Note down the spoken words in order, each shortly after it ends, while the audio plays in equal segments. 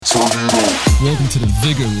Welcome to the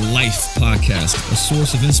Vigor Life Podcast, a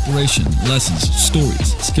source of inspiration, lessons,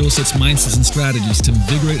 stories, skill sets, mindsets, and strategies to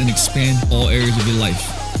invigorate and expand all areas of your life.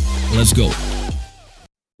 Let's go.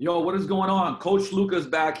 Yo, what is going on? Coach Luca's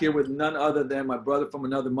back here with none other than my brother from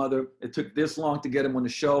another mother. It took this long to get him on the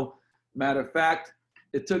show. Matter of fact,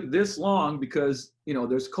 it took this long because,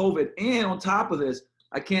 there's COVID. And on top of this,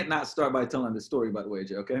 I can't not start by telling the story, by the way,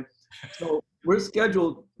 Jay, okay? So we're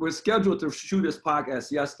scheduled to shoot this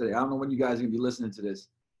podcast yesterday. I don't know when you guys are gonna be listening to this.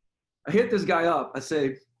 I hit this guy up. I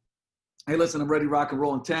say, hey, listen, I'm ready to rock and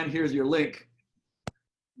roll in 10. Here's your link.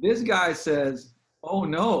 This guy says, oh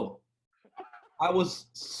no, I was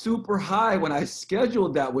super high when I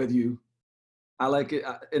scheduled that with you. I like it,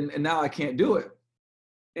 and now I can't do it.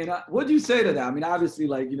 And what'd you say to that? I mean, obviously,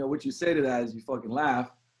 what you say to that is you fucking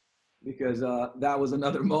laugh. Because that was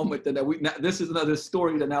another moment this is another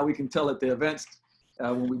story that now we can tell at the events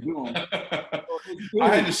when we do them.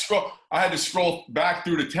 I had to scroll back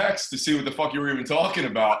through the text to see what the fuck you were even talking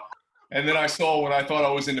about. And then I saw when I thought I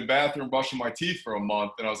was in the bathroom brushing my teeth for a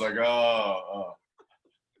month, and I was like, oh.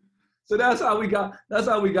 So that's how we got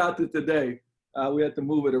to today. We had to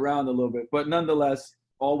move it around a little bit. But nonetheless,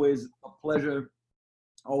 always a pleasure,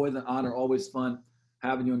 always an honor, always fun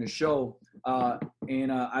having you on the show. I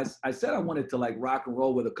said I wanted to rock and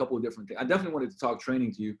roll with a couple of different things. I definitely wanted to talk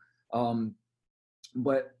training to you.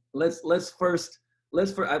 But let's first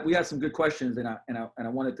we had some good questions and I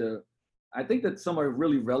wanted to, I think that some are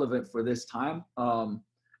really relevant for this time.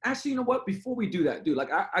 Actually, you know what, before we do that, dude,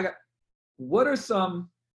 what are some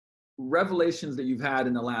revelations that you've had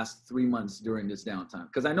in the last 3 months during this downtime?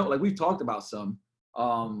 Because I know we've talked about some,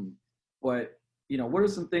 but what are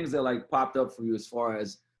some things that popped up for you as far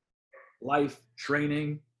as life,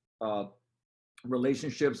 training,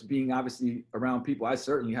 relationships, being obviously around people? I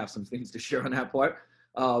certainly have some things to share on that part.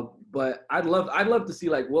 But I'd love to see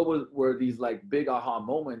what were these big aha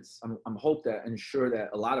moments. I'm hope that and sure that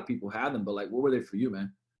a lot of people had them, but what were they for you,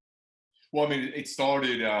 man? Well, I mean, it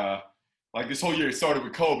started this whole year. It started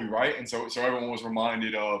with Kobe, right? And so everyone was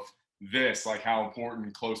reminded of this, how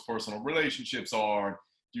important close personal relationships are.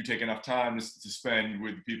 Do you take enough time to spend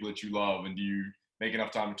with the people that you love? And do you make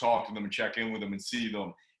enough time to talk to them and check in with them and see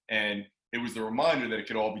them? And it was the reminder that it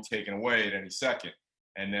could all be taken away at any second.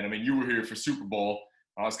 And then, you were here for Super Bowl.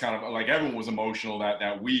 I was kind of everyone was emotional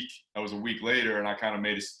that week. That was a week later. And I kind of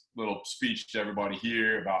made a little speech to everybody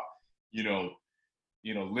here about,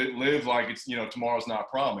 live like it's, tomorrow's not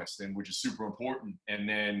promised, and which is super important. And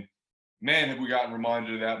then, man, have we gotten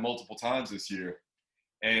reminded of that multiple times this year.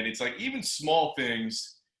 And it's even small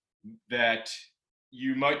things that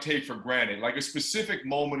you might take for granted, a specific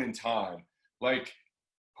moment in time.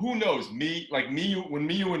 Who knows, when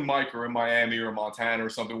you and Mike are in Miami or Montana or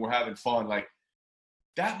something, we're having fun,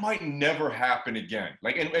 that might never happen again.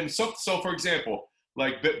 So for example,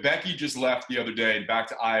 Becky just left the other day back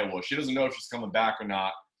to Iowa. She doesn't know if she's coming back or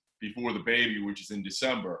not before the baby, which is in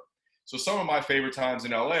December. So some of my favorite times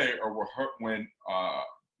in LA are when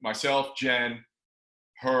myself, Jen,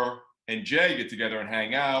 her, and Jay get together and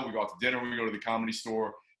hang out. We go out to dinner, we go to the Comedy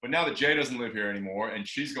Store. But now that Jay doesn't live here anymore and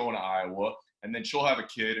she's going to Iowa, and then she'll have a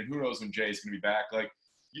kid, and who knows when Jay's going to be back.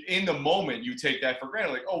 In the moment, you take that for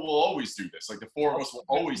granted. We'll always do this. The four of us will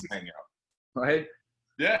always hang out. Right?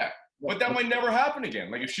 Yeah. But that might never happen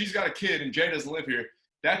again. If she's got a kid and Jay doesn't live here,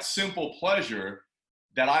 that simple pleasure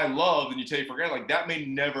that I love and you take for granted, that may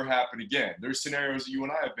never happen again. There's scenarios that you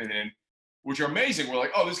and I have been in which are amazing. We're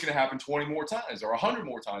this is going to happen 20 more times or 100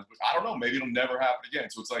 more times. But I don't know. Maybe it'll never happen again.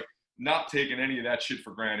 So it's not taking any of that shit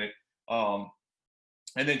for granted. And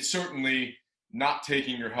then certainly not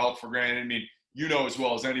taking your health for granted. As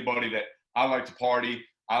well as anybody that I like to party.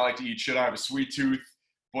 I like to eat shit. I have a sweet tooth.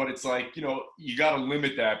 But it's you got to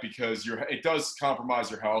limit that because it does compromise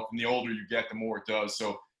your health. And the older you get, the more it does.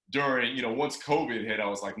 So during, once COVID hit, I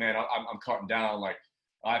was man, I'm cutting down.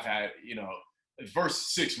 I've had, the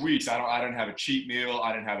first 6 weeks, I didn't have a cheat meal.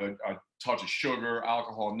 I didn't have a touch of sugar,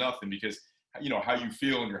 alcohol, nothing, because, how you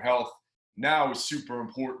feel in your health now is super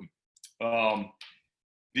important.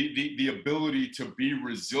 The ability to be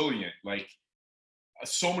resilient,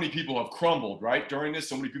 so many people have crumbled, right? During this,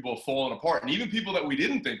 so many people have fallen apart. And even people that we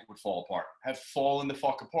didn't think would fall apart have fallen the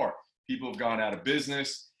fuck apart. People have gone out of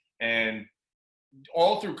business. And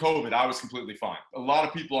all through COVID, I was completely fine. A lot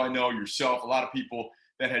of people I know, yourself, a lot of people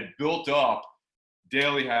that had built up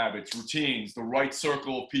daily habits, routines, the right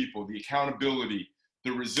circle of people, the accountability,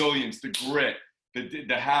 the resilience, the grit,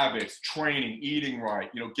 the habits, training, eating right,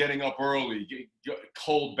 getting up early,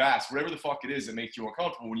 cold baths, whatever the fuck it is that makes you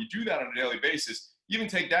uncomfortable. When you do that on a daily basis, you even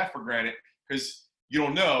take that for granted because you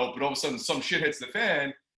don't know, but all of a sudden some shit hits the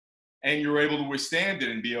fan and you're able to withstand it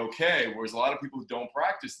and be okay. Whereas a lot of people who don't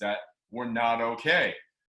practice that were not okay.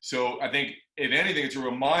 So I think if anything, it's a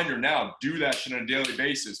reminder now, do that shit on a daily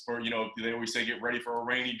basis. For, they always say, get ready for a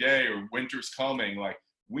rainy day or winter's coming. Like,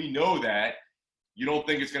 we know that. You don't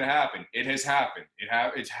think it's going to happen. It has happened.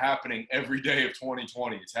 It's happening every day of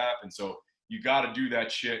 2020. It's happened. So you got to do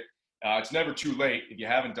that shit. It's never too late. If you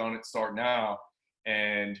haven't done it, start now.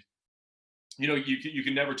 And, you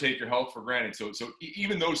can never take your health for granted. So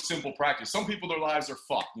even those simple practice, some people, their lives are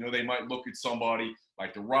fucked. They might look at somebody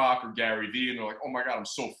like The Rock or Gary Vee and they're like, oh my God, I'm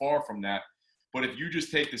so far from that. But if you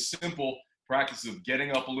just take the simple practice of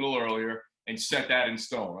getting up a little earlier and set that in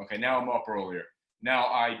stone. Okay, now I'm up earlier. Now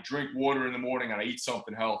I drink water in the morning and I eat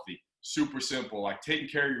something healthy. Super simple. Like, taking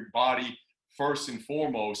care of your body first and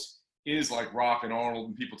foremost is like Rock and Arnold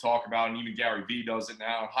and people talk about, and even Gary Vee does it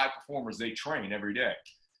now. And high performers, they train every day.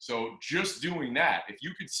 So just doing that, if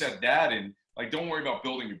you could set that in, like, don't worry about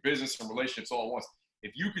building your business and relationships all at once.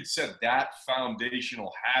 If you could set that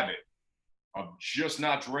foundational habit of just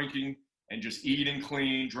not drinking and just eating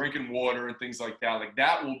clean, drinking water and things like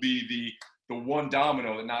that will be the one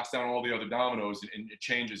domino that knocks down all the other dominoes and it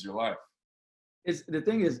changes your life. The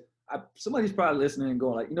thing is, somebody's probably listening and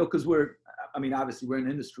going like, because obviously we're in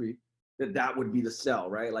an industry that would be the sell,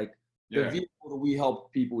 right? Like, the vehicle that we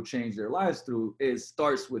help people change their lives through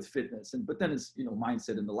starts with fitness, but then it's,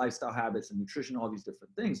 mindset and the lifestyle habits and nutrition, all these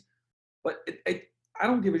different things. But I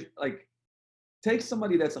don't give take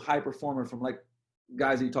somebody that's a high performer from like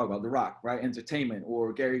guys that you talk about, The Rock, right? Entertainment,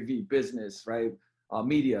 or Gary Vee, business, right?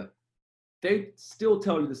 Media. They still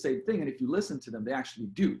tell you the same thing. And if you listen to them, they actually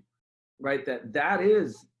do, right? That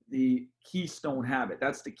is the keystone habit.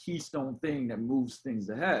 That's the keystone thing that moves things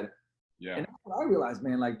ahead. Yeah. And what I realized,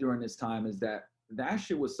 man, like during this time, is that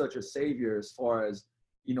shit was such a savior as far as,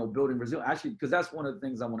 building resilience. Actually, because that's one of the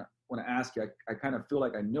things I want to ask you. I kind of feel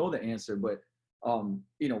like I know the answer, but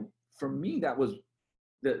for me, that was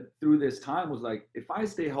through this time was like, if I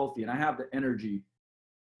stay healthy and I have the energy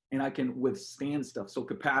and I can withstand stuff. So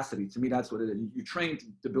capacity, to me, that's what it is. You train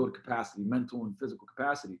to build capacity, mental and physical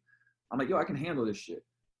capacity. I'm like, I can handle this shit,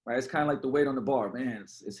 right? It's kind of like the weight on the bar, man.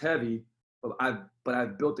 It's heavy. But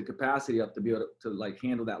I've built the capacity up to be able to like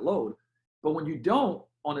handle that load. But when you don't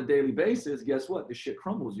on a daily basis, guess what? The shit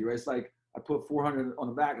crumbles you, right? It's like I put 400 on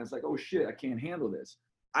the back and it's like, oh shit, I can't handle this.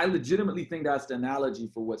 I legitimately think that's the analogy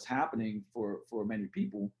for what's happening for many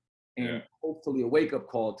people, and hopefully a wake up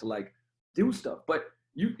call to like do stuff. But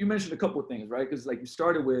you mentioned a couple of things, right? Because like you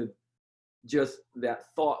started with just that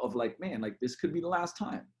thought of like, man, like this could be the last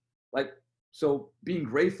time. Like, so being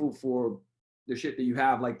grateful for the shit that you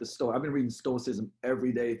have, like the Stoic. I've been reading Stoicism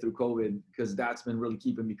every day through COVID because that's been really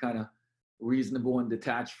keeping me kind of reasonable and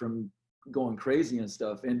detached from going crazy and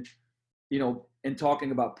stuff. And, and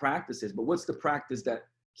talking about practices, but what's the practice that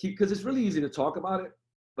because it's really easy to talk about it,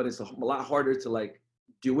 but it's a lot harder to like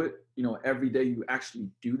do it, every day you actually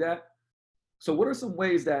do that. So what are some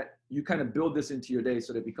ways that you kind of build this into your day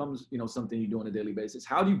so that it becomes, something you do on a daily basis?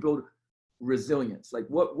 How do you build resilience? Like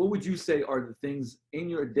what would you say are the things in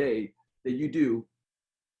your day that you do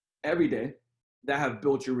every day that have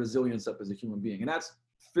built your resilience up as a human being? And that's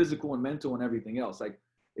physical and mental and everything else. Like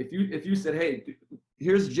if you said, hey,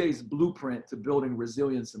 here's Jay's blueprint to building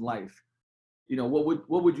resilience in life,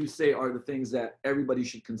 what would you say are the things that everybody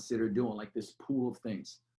should consider doing, like this pool of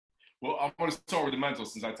things? Well, I'm going to start with the mental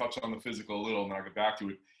since I touched on the physical a little and then I'll get back to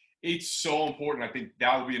it. It's so important. I think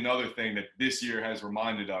that would be another thing that this year has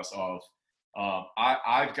reminded us of.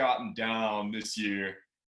 I've gotten down this year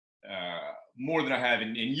more than I have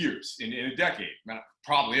in years, in a decade.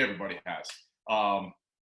 Probably everybody has.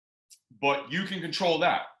 But you can control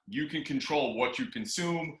that. You can control what you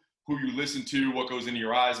consume, who you listen to, what goes into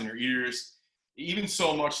your eyes and your ears. Even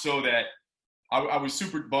so much so that I was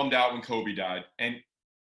super bummed out when Kobe died. And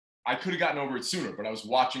I could have gotten over it sooner, but I was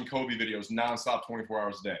watching Kobe videos nonstop 24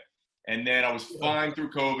 hours a day. And then I was fine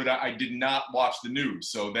through COVID. I did not watch the news.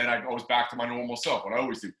 So then I was back to my normal self, what I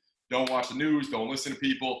always do. Don't watch the news. Don't listen to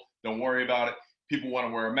people. Don't worry about it. People want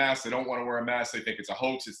to wear a mask. They don't want to wear a mask. They think it's a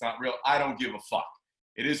hoax. It's not real. I don't give a fuck.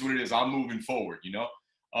 It is what it is. I'm moving forward,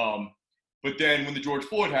 But then when the George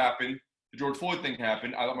Floyd thing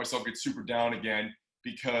happened, I let myself get super down again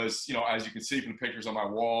because, as you can see from the pictures on my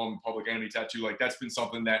wall and Public Enemy tattoo, like that's been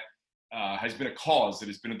something that has been a cause that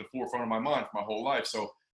has been at the forefront of my mind for my whole life. So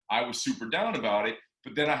I was super down about it,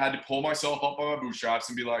 but then I had to pull myself up by my bootstraps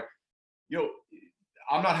and be like,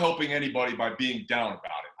 I'm not helping anybody by being down about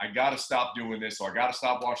it. I got to stop doing this. So I got to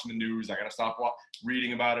stop watching the news. I got to stop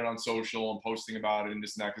reading about it on social and posting about it and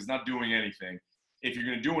this and that, because it's not doing anything. If you're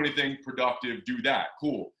going to do anything productive, do that.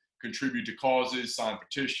 Cool. Contribute to causes, sign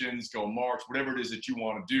petitions, go march, whatever it is that you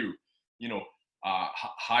want to do.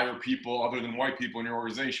 hire people other than white people in your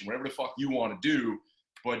organization, whatever the fuck you want to do,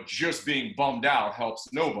 but just being bummed out helps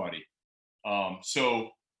nobody. So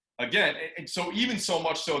again, and so even so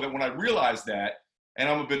much so that when I realized that, and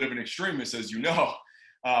I'm a bit of an extremist, as you know,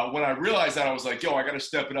 when I realized that, I was like, yo, I got to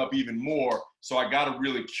step it up even more. So I got to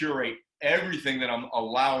really curate everything that I'm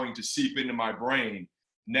allowing to seep into my brain.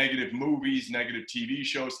 Negative movies, negative TV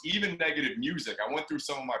shows, even negative music. I went through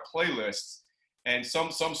some of my playlists, and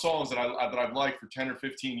some songs that I've liked for 10 or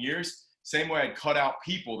 15 years, same way I'd cut out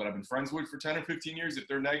people that I've been friends with for 10 or 15 years. If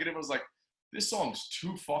they're negative, I was like, this song's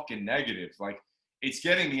too fucking negative. Like, it's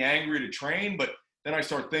getting me angry to train, but then I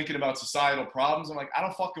start thinking about societal problems. I'm like, I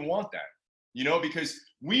don't fucking want that, because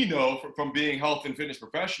we know from being health and fitness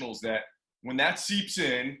professionals that when that seeps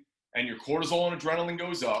in and your cortisol and adrenaline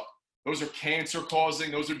goes up, those are cancer-causing,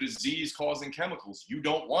 those are disease-causing chemicals. You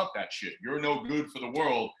don't want that shit. You're no good for the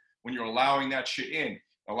world when you're allowing that shit in,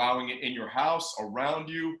 allowing it in your house, around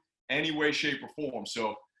you, any way, shape, or form.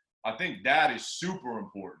 So I think that is super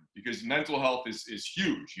important because mental health is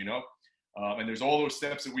huge, and there's all those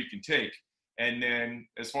steps that we can take. And then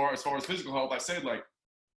as far as physical health, I said, like,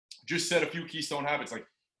 just set a few keystone habits, like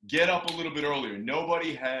get up a little bit earlier.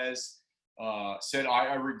 Nobody has said,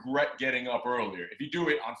 I regret getting up earlier. If you do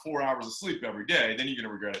it on 4 hours of sleep every day, then you're going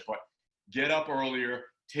to regret it. But get up earlier,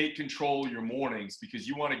 take control of your mornings because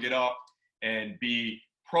you want to get up and be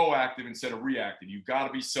proactive instead of reactive. You've got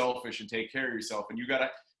to be selfish and take care of yourself. And you got to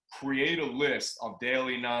create a list of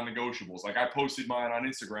daily non-negotiables. Like I posted mine on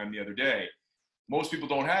Instagram the other day. Most people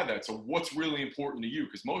don't have that. So what's really important to you?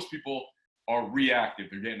 Because most people are reactive.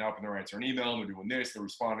 They're getting up and they're answering email, they're doing this, they're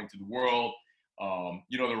responding to the world.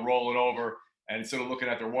 They're rolling over, and instead of looking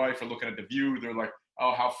at their wife or looking at the view, they're like,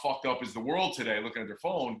 oh, how fucked up is the world today? Looking at their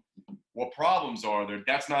phone. What problems are there?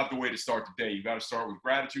 That's not the way to start the day. You got to start with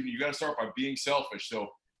gratitude. You got to start by being selfish. So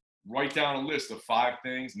write down a list of 5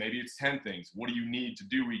 things. Maybe it's 10 things. What do you need to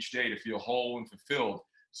do each day to feel whole and fulfilled?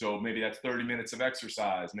 So maybe that's 30 minutes of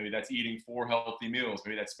exercise. Maybe that's eating 4 healthy meals.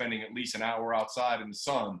 Maybe that's spending at least an hour outside in the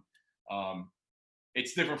sun.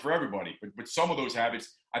 It's different for everybody, but some of those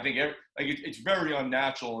habits, I think it's very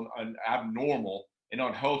unnatural and abnormal and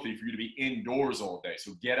unhealthy for you to be indoors all day.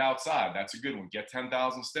 So get outside. That's a good one. Get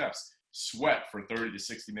 10,000 steps. Sweat for 30 to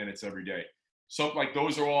 60 minutes every day. So like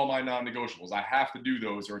those are all my non-negotiables. I have to do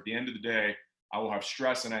those, or at the end of the day, I will have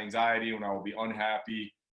stress and anxiety and I will be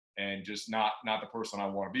unhappy and just not the person I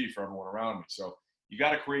want to be for everyone around me. So you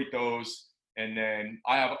got to create those. And then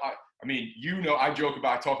I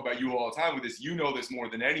talk about you all the time with this, this more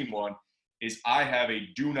than anyone, is I have a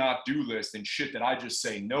do not do list and shit that I just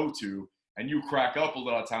say no to. And you crack up a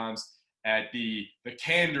lot of times at the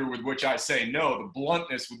candor with which I say no, the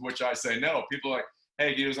bluntness with which I say no. People are like,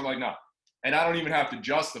 hey, Gibbs, I'm like, no. And I don't even have to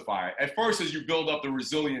justify it. At first, as you build up the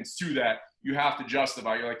resilience to that, you have to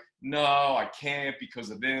justify. You're like, no, I can't because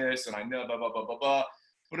of this, and I know, blah, blah, blah, blah, blah.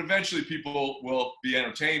 But eventually people will be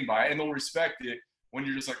entertained by it, and they'll respect it when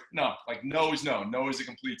you're just like, no. Like, no is no. No is a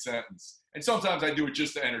complete sentence. And sometimes I do it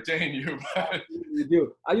just to entertain you. But you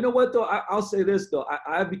do. You know what, though? I'll say this, though.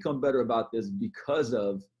 I've become better about this because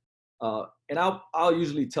of, and I'll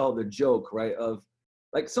usually tell the joke, right, of,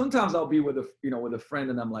 like, sometimes I'll be with a friend,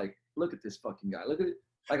 and I'm like, look at this fucking guy. Look at it.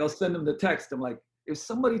 Like, I'll send them the text. I'm like, if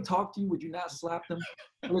somebody talked to you, would you not slap them?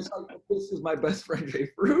 And it's like, this is my best friend, Jay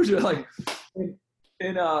Ferrugia. Like,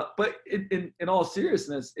 but in all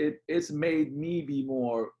seriousness, it's made me be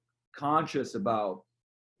more conscious about,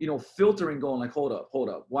 filtering, going like, hold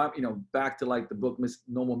up. Why, back to like the book,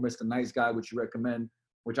 No More Mr. Nice Guy, which you recommend,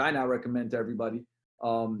 which I now recommend to everybody.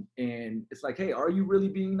 And it's like, hey, are you really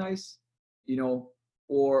being nice?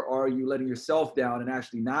 Or are you letting yourself down and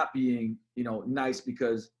actually not being, nice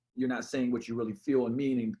because you're not saying what you really feel and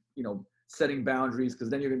meaning, setting boundaries, because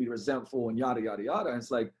then you're gonna be resentful and yada, yada, yada. And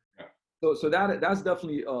it's like, so that's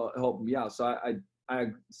definitely helped me out. So I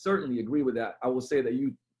certainly agree with that. I will say that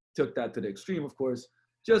you took that to the extreme, of course,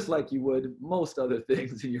 just like you would most other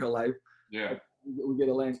things in your life. Yeah. We get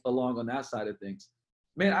along on that side of things.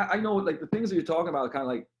 Man, I know, like, the things that you're talking about, kind of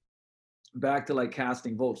like back to like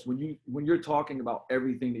casting votes. When you're talking about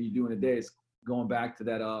everything that you do in a day, it's going back to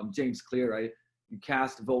that James Clear, right? You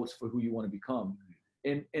cast votes for who you want to become.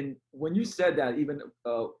 And when you said that, even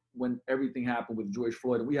when everything happened with George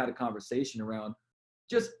Floyd, and we had a conversation around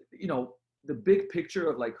just, the big picture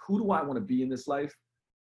of like, who do I want to be in this life?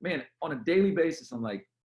 Man, on a daily basis, I'm like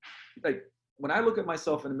when I look at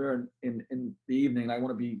myself in the mirror in the evening, I want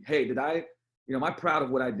to be, hey, am I proud of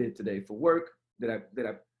what I did today for work?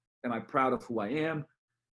 Am I proud of who I am?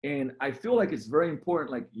 And I feel like it's very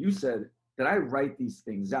important, like you said, that I write these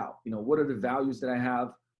things out. What are the values that I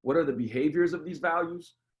have? What are the behaviors of these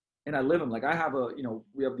values? and I live them. Like I have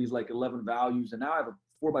we have these like 11 values, and now I have a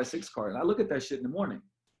 4x6 card, and I look at that shit in the morning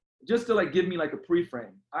just to like give me like a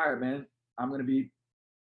pre-frame. All right, man, I'm going to be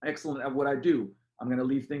excellent at what I do. I'm going to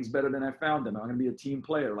leave things better than I found them. I'm going to be a team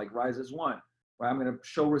player, like Rise as One, right? I'm going to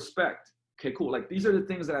show respect. Okay, cool. Like these are the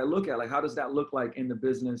things that I look at. Like, how does that look like in the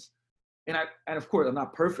business? And of course, I'm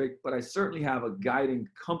not perfect, but I certainly have a guiding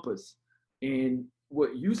compass. And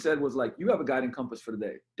what you said was like, you have a guiding compass for the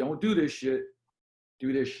day. Don't do this shit.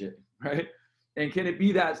 Do this shit, right? And can it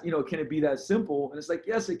be that, can it be that simple? And it's like,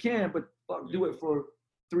 yes, it can, but fuck, do it for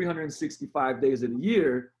 365 days of the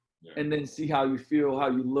year, and then see how you feel, how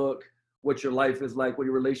you look, what your life is like, what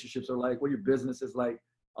your relationships are like, what your business is like.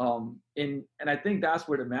 And I think that's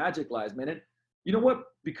where the magic lies, man. And you know what?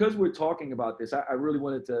 Because we're talking about this, I really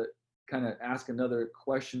wanted to kind of ask another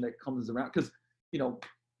question that comes around, because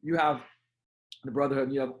you have the brotherhood,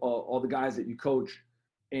 and you have all the guys that you coach,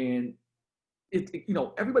 and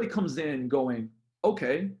everybody comes in going,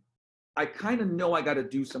 okay, I kind of know I got to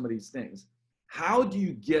do some of these things. How do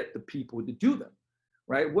you get the people to do them,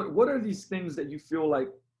 right? What are these things that you feel like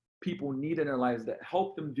people need in their lives that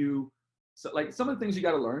help them do? So like some of the things you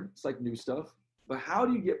got to learn, it's like new stuff, but how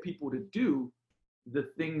do you get people to do the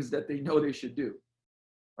things that they know they should do,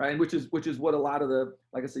 right? And which is what a lot of the,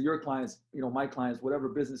 like I said, your clients, my clients, whatever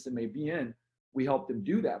business it may be in, we help them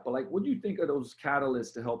do that. But like, what do you think are those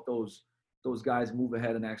catalysts to help those guys move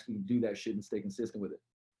ahead and actually do that shit and stay consistent with it?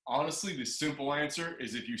 Honestly, the simple answer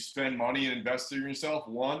is if you spend money and invest in yourself,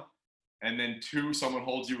 one, and then two, someone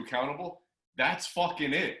holds you accountable, that's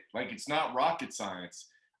fucking it. Like, it's not rocket science.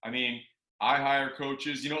 I mean, I hire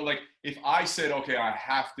coaches, like if I said, okay, I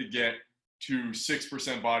have to get to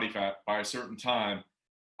 6% body fat by a certain time,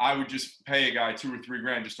 I would just pay a guy $2 or $3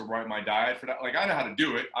 grand just to write my diet for that. Like, I know how to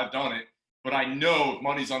do it. I've done it, but I know if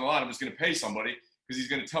money's on the line, I'm just going to pay somebody because he's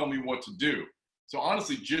going to tell me what to do. So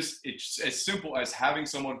honestly, it's as simple as having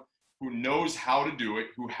someone who knows how to do it,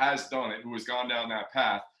 who has done it, who has gone down that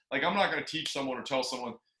path. Like, I'm not going to teach someone or tell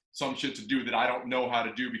someone some shit to do that I don't know how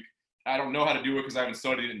to do. I don't know how to do it because I haven't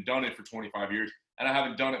studied it and done it for 25 years, and I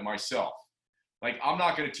haven't done it myself. Like, I'm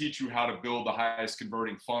not going to teach you how to build the highest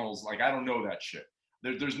converting funnels. Like, I don't know that shit.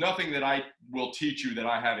 There's nothing that I will teach you that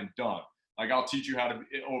I haven't done. Like, I'll teach you how to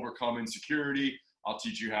overcome insecurity. I'll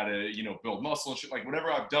teach you how to, build muscle and shit. Like,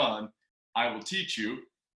 whatever I've done, I will teach you.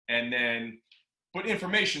 And then, but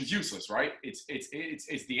information's useless, right? It's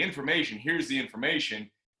the information. Here's the information.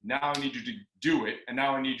 Now I need you to do it, and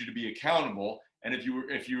now I need you to be accountable. And if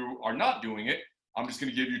you are not doing it, I'm just going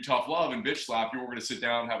to give you tough love and bitch slap you. We're going to sit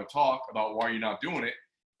down and have a talk about why you're not doing it.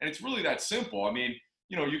 And it's really that simple. I mean,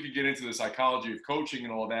 you could get into the psychology of coaching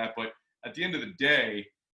and all that, but at the end of the day,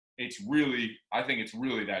 I think it's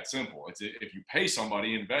really that simple. It's if you pay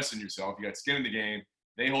somebody, invest in yourself, you got skin in the game,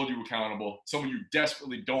 they hold you accountable, someone you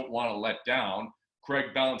desperately don't want to let down. Craig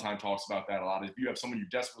Ballantyne talks about that a lot. If you have someone you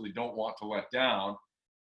desperately don't want to let down,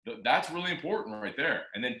 that's really important right there.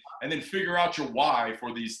 And then figure out your why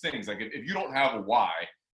for these things. Like if you don't have a why,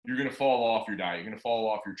 you're going to fall off your diet. You're going to fall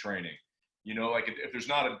off your training. Like if there's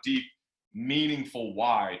not a deep, meaningful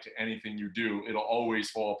why to anything you do, it'll always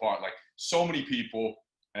fall apart. Like so many people,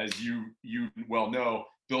 as you well know,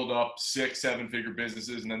 build up 6-7 figure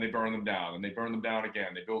businesses and then they burn them down and they burn them down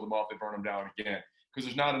again. They build them up, they burn them down again because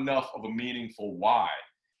there's not enough of a meaningful why.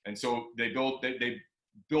 And so they build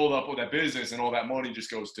up with that business and all that money just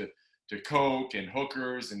goes to coke and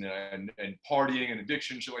hookers and partying and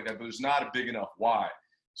addiction, shit like that. But there's not a big enough why.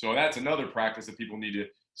 So that's another practice that people need to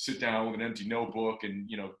sit down with an empty notebook and,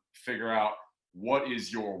 figure out what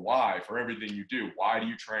is your why for everything you do. Why do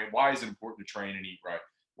you train? Why is it important to train and eat right?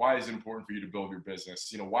 Why is it important for you to build your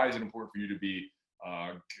business? Why is it important for you to be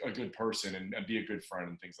a good person and be a good friend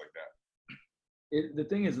and things like that? The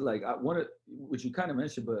thing is, like, I wanted, which you kind of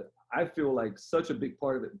mentioned, but I feel like such a big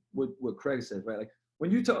part of it, what Craig said, right? Like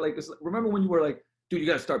when you talk, like, remember when you were like, dude, you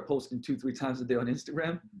got to start posting 2-3 times a day on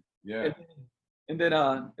Instagram? Yeah. And then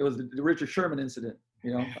it was the Richard Sherman incident,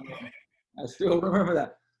 I still remember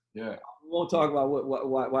that. Yeah. We won't talk about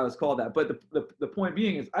why it was called that. But the point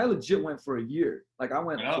being is I legit went for a year. Like I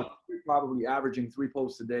went probably averaging 3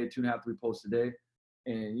 posts a day, 2.5, 3 posts a day.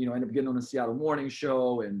 And, ended up getting on the Seattle Morning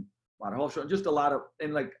Show and Modern Health Show, just a lot of,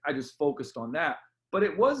 and like, I just focused on that. But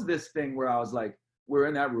it was this thing where I was like, we're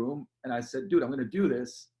in that room and I said, dude, I'm going to do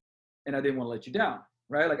this. And I didn't want to let you down,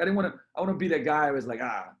 right? Like I want to be that guy who was like,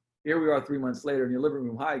 here we are 3 months later in your living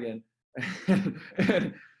room high again.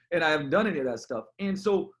 and I haven't done any of that stuff. And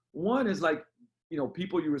so one is like,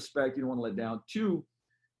 people you respect, you don't want to let down. 2,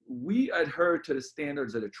 we adhere to the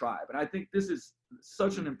standards of the tribe. And I think this is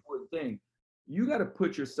such an important thing. You got to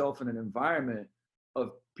put yourself in an environment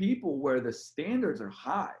of people where the standards are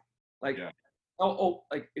high. Like, Yeah.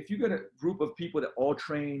 like if you get a group of people that all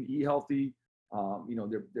train, eat healthy, you know,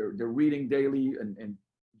 they're reading daily and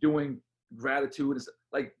doing gratitude,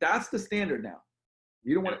 like that's the standard now.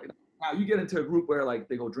 You don't want to, now you get into a group where like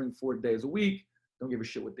they go drink 4 days a week, don't give a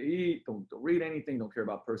shit what they eat, don't read anything, don't care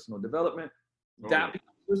about personal development. That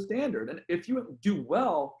becomes your standard. And if you do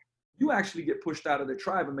well, you actually get pushed out of the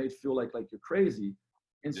tribe and made feel like you're crazy.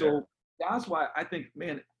 And so that's why I think,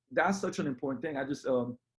 man, that's such an important thing. I just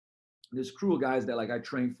this crew of guys that like I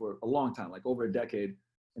trained for a long time, like over a decade.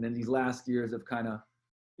 And then these last years have kind of,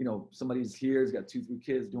 you know, somebody's here, has got 2-3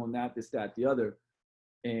 kids doing that, this, that, the other.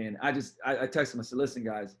 And I texted them, I said, listen,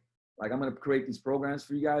 guys, like I'm gonna create these programs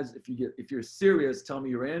for you guys. If you're serious, tell me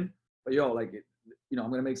you're in. But yo, like, you know, I'm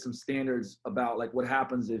gonna make some standards about like what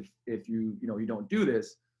happens if you don't do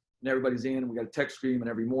this. And everybody's in. We got a text stream, and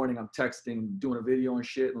every morning I'm texting, doing a video and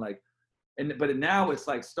shit, and like, but now it's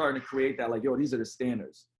like starting to create that like, yo, these are the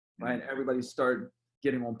standards, right? And everybody's starting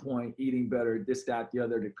getting on point, eating better, this, that, the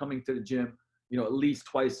other. They're coming to the gym, you know, at least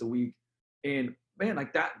twice a week. And man,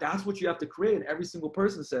 like that's what you have to create. And every single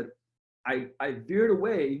person said, I veered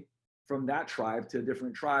away from that tribe to a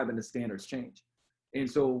different tribe, and the standards change. And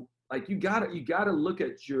so like you gotta look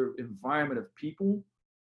at your environment of people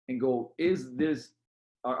and go,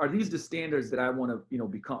 are these the standards that I want to, you know,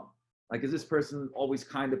 become? Like, is this person always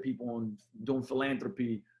kind to people and doing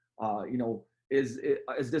philanthropy? You know, is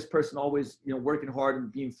this person always, you know, working hard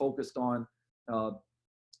and being focused on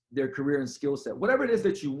their career and skill set? Whatever it is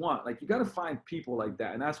that you want, like you got to find people like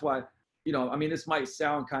that. And that's why, you know, I mean, this might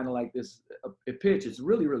sound kind of like this a pitch. It's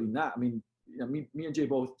really, really not. I mean, you know, me and Jay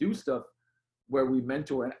both do stuff where we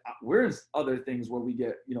mentor, and we're in other things where we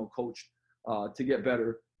get, you know, coached to get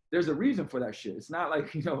better. There's a reason for that shit. It's not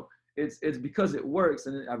like, you know, it's because it works.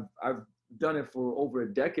 And I've done it for over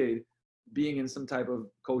a decade, being in some type of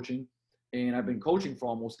coaching. And I've been coaching for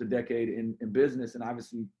almost a decade in business, and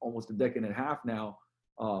obviously almost a decade and a half now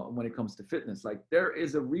when it comes to fitness. Like there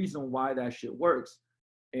is a reason why that shit works.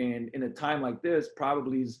 And in a time like this,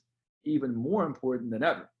 probably is even more important than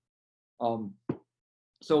ever.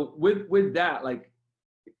 So with that, like,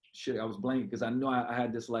 shit, I was blank because I know I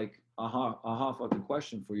had this like fucking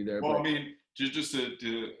question for you there. Well, but, I mean, just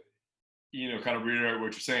to you know, kind of reiterate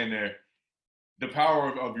what you're saying there, the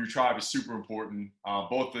power of your tribe is super important.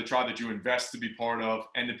 Both the tribe that you invest to be part of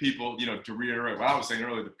and the people, you know, to reiterate what I was saying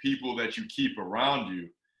earlier, the people that you keep around you,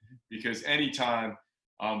 because anytime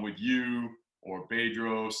with you or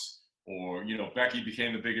Bedros or, you know, Becky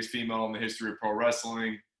became the biggest female in the history of pro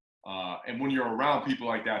wrestling. And when you're around people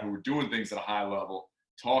like that who are doing things at a high level,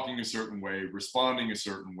 talking a certain way, responding a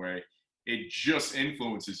certain way, it just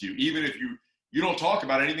influences you. Even if you don't talk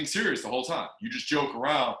about anything serious the whole time, you just joke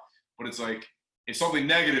around, but it's like, if something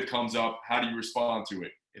negative comes up, how do you respond to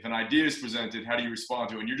it? If an idea is presented, how do you respond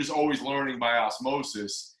to it? And you're just always learning by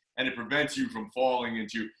osmosis, and it prevents you from falling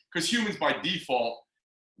into, because humans by default,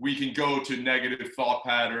 we can go to negative thought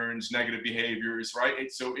patterns, negative behaviors, right?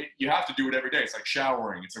 You have to do it every day. It's like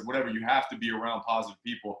showering. It's like whatever, you have to be around positive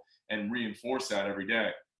people and reinforce that every day.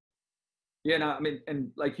 Yeah, no, I mean, and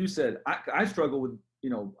like you said, I struggle with, you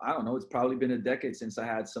know, I don't know, it's probably been a decade since I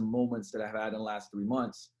had some moments that I've had in the last 3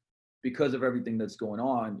 months because of everything that's going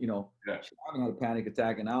on. You know, I haven't had a panic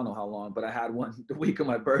attack in I don't know how long, but I had one the week of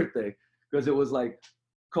my birthday because it was like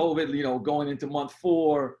COVID, you know, going into month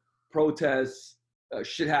 4, protests,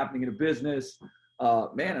 shit happening in the business,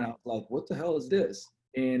 man. And I was like, what the hell is this?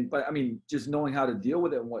 But I mean, just knowing how to deal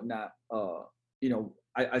with it and whatnot, you know,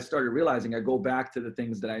 I started realizing I go back to the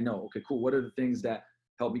things that I know. Okay, cool. What are the things that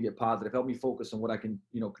help me get positive, help me focus on what I can,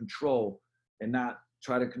 you know, control and not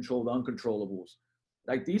try to control the uncontrollables.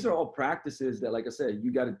 Like these are all practices that, like I said,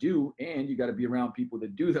 you got to do, and you got to be around people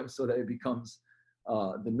that do them so that it becomes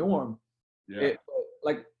the norm. Yeah.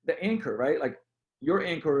 Like the anchor, right? Like your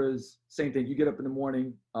anchor is same thing. You get up in the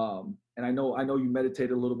morning, and I know you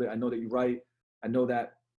meditate a little bit. I know that you write. I know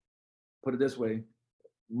that, put it this way,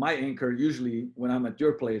 my anchor usually when I'm at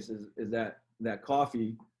your place is that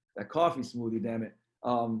coffee smoothie, damn it.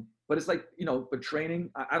 But it's like, you know, but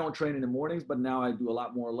training, I don't train in the mornings, but now I do a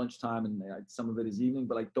lot more lunchtime, and some of it is evening,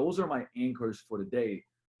 but like those are my anchors for the day.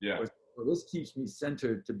 Yeah. So this keeps me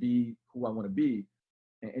centered to be who I want to be.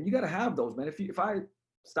 And you got to have those, man. If I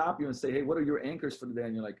stop you and say, hey, what are your anchors for the day?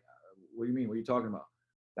 And you're like, what do you mean? What are you talking about?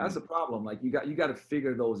 That's a problem. Like you got to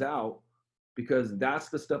figure those out, because that's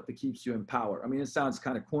the stuff that keeps you in power. I mean, it sounds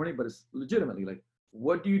kind of corny, but it's legitimately like,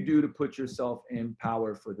 what do you do to put yourself in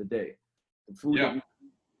power for the day? The food that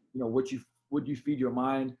you know, what you feed your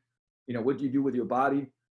mind, you know, what do you do with your body?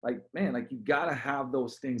 Like, man, like you got to have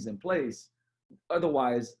those things in place.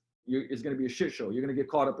 Otherwise, it's going to be a shit show. You're going to get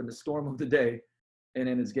caught up in the storm of the day, and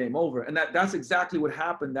then it's game over. And that's exactly what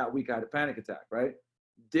happened that week. I had a panic attack, right?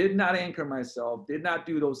 Did not anchor myself, did not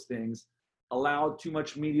do those things, allowed too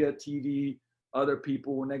much media, TV, other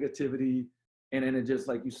people, negativity. And then it just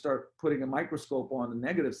like you start putting a microscope on the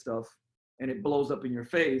negative stuff and it blows up in your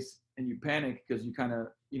face and you panic because you kind of,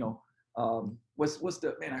 you know, what's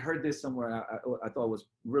the, man, I heard this somewhere. I thought it was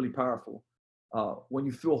really powerful. When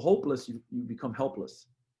you feel hopeless, you become helpless,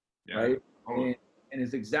 right? And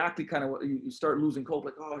it's exactly kind of what you start losing hope,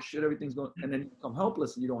 like, oh shit, everything's going, and then you become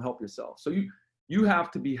helpless and you don't help yourself. So you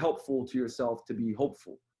have to be helpful to yourself to be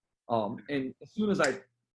hopeful. And as soon as I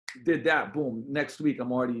did that, boom, next week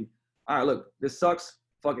I'm already, all right, look, this sucks.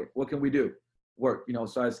 Fuck it. What can we do? Work, you know,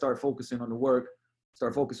 so I start focusing on the work,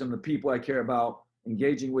 start focusing on the people I care about,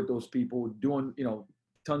 engaging with those people, doing, you know,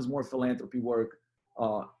 tons more philanthropy work,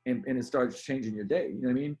 and it starts changing your day. You know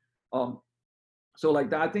what I mean? So like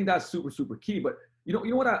that, I think that's super, super key. But you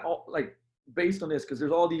know what I like based on this, because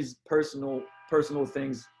there's all these personal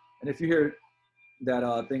things. And if you hear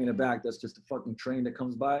that thing in the back, that's just a fucking train that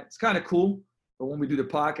comes by. It's kind of cool. But when we do the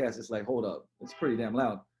podcast, it's like, hold up, it's pretty damn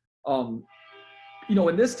loud. You know,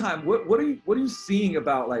 in this time, what are you seeing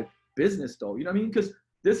about like business though? You know what I mean? Because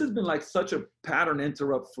this has been like such a pattern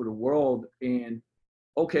interrupt for the world. And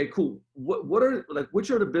okay, cool.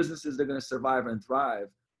 Which are the businesses that are going to survive and thrive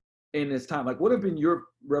in this time? Like, what have been your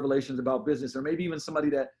revelations about business, or maybe even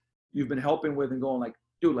somebody that you've been helping with and going like,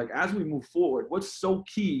 dude, like as we move forward, what's so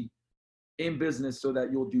key in business so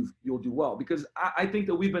that you'll do well? Because I think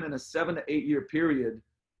that we've been in a 7 to 8 year period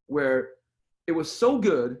where it was so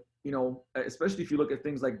good, you know, especially if you look at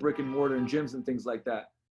things like brick and mortar and gyms and things like that,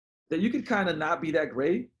 that you could kind of not be that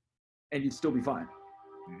great and you'd still be fine.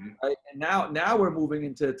 Mm-hmm. Right? And now we're moving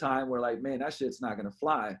into a time where like, man, that shit's not gonna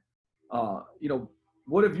fly. You know,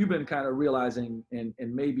 what have you been kind of realizing, and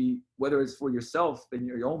maybe whether it's for yourself in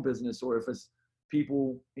your own business or if it's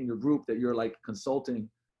people in your group that you're like consulting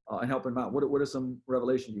and helping them out? What are some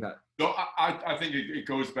revelations you had? So I think it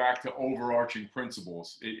goes back to overarching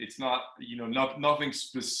principles. It's not, you know, nothing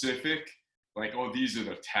specific like, oh, these are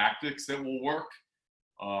the tactics that will work.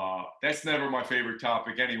 That's never my favorite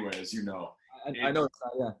topic anyway, as you know. I know it's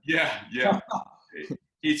not, yeah. Yeah.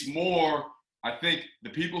 It's more, I think the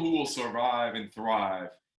people who will survive and thrive,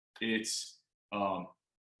 it's,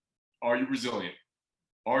 are you resilient?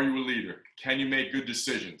 Are you a leader? Can you make good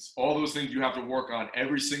decisions? All those things you have to work on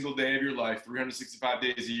every single day of your life, 365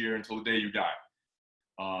 days a year until the day you die.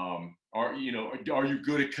 Are you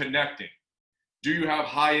good at connecting? Do you have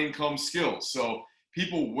high income skills? So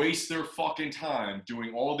people waste their fucking time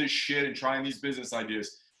doing all this shit and trying these business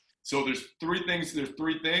ideas. So there's three things,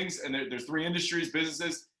 and there's three industries,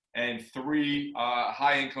 businesses, and three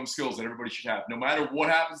high income skills that everybody should have. No matter what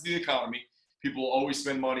happens to the economy, people will always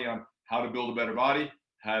spend money on how to build a better body,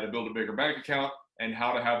 how to build a bigger bank account, and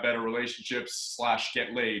how to have better relationships /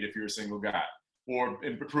 get laid if you're a single guy, or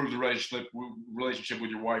improve the relationship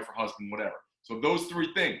with your wife or husband, whatever. So those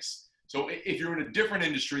three things. So if you're in a different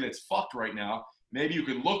industry that's fucked right now, maybe you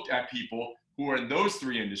could look at people who are in those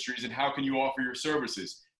three industries and how can you offer your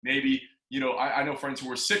services? Maybe, you know, I know friends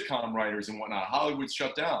who are sitcom writers and whatnot. Hollywood's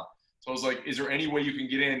shut down. So I was like, is there any way you can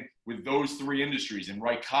get in with those three industries and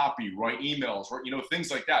write copy, write emails, or, you know, things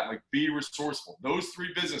like that, like be resourceful. Those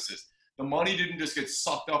three businesses, the money didn't just get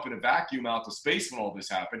sucked up in a vacuum out to space when all this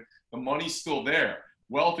happened. The money's still there.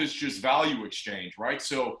 Wealth is just value exchange, right?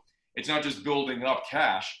 So it's not just building up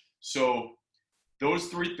cash. So those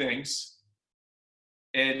three things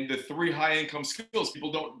and the three high income skills,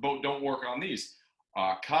 people don't work on these.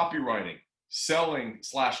 Copywriting, selling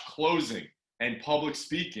 / closing, and public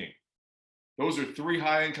speaking. Those are three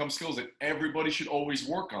high income skills that everybody should always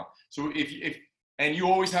work on. So and you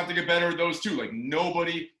always have to get better at those too. Like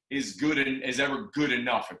nobody is ever good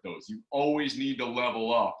enough at those. You always need to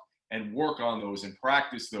level up and work on those and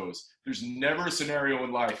practice those. There's never a scenario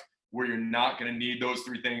in life where you're not going to need those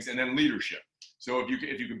three things. And then leadership. So if you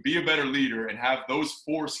can be a better leader and have those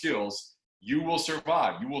four skills, you will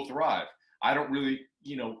survive. You will thrive. I don't really,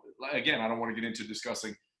 you know, again, I don't want to get into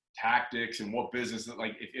discussing tactics and what business,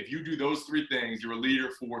 like if you do those three things, you're a leader,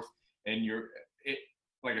 fourth, and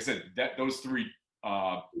like I said, those three.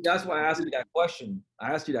 That's why I asked you that question.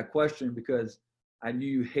 I asked you that question because I knew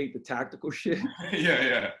you hate the tactical shit.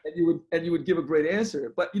 Yeah. And you would give a great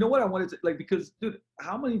answer. But you know what I wanted to, like, because dude,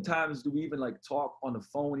 how many times do we even like talk on the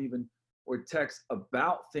phone even or text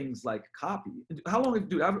about things like copy? How long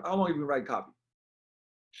have you been writing copy?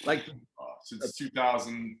 Like since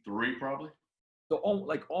 2003 probably. So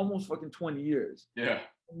like almost fucking 20 years. Yeah.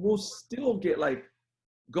 We'll still get like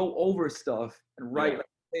go over stuff and write like,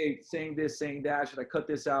 hey, saying this, saying that, should I cut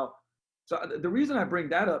this out? So the reason I bring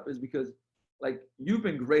that up is because like you've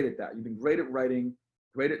been great at that. You've been great at writing,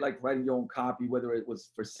 great at like writing your own copy, whether it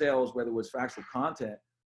was for sales, whether it was for actual content.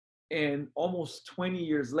 And almost 20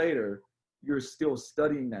 years later, you're still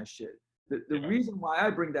studying that shit. The reason why I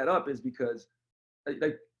bring that up is because,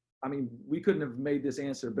 like, I mean, we couldn't have made this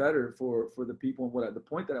answer better for the people. And the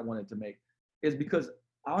point that I wanted to make is because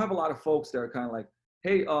I'll have a lot of folks that are kind of like,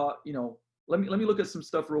 hey, you know, let me look at some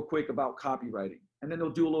stuff real quick about copywriting, and then they'll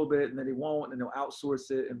do a little bit, and then they won't, and they'll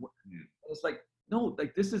outsource it, and it's like, no,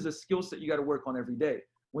 like this is a skill set you got to work on every day.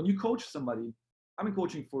 When you coach somebody, I've been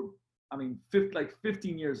coaching for,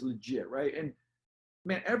 15 years legit, right? And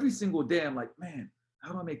man, every single day I'm like, man,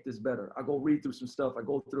 how do I make this better? I go read through some stuff, I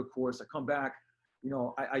go through a course, I come back, you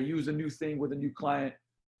know, I use a new thing with a new client.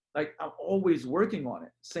 Like I'm always working on it.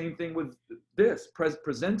 Same thing with this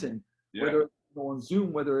presenting, whether it's on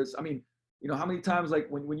Zoom, whether it's, I mean, you know, how many times like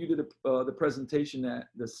when you did the presentation at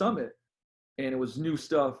the summit and it was new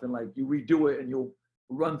stuff and like you redo it and you'll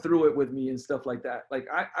run through it with me and stuff like that. Like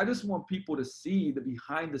I just want people to see the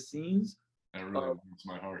behind the scenes. That really warms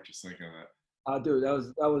my heart just thinking of that. Dude,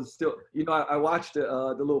 that was still, you know, I watched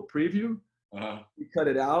the little preview. You cut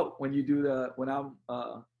it out when you do when I'm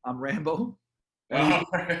Rambo.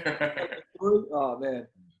 Oh man,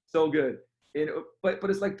 so good. And but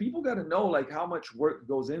it's like people got to know like how much work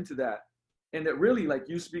goes into that, and that really like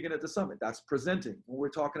you speaking at the summit, that's presenting. When we're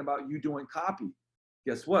talking about you doing copy,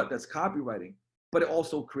 guess what? That's copywriting, but it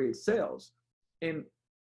also creates sales. And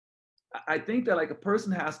I think that like a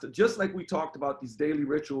person has to, just like we talked about these daily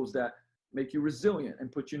rituals that make you resilient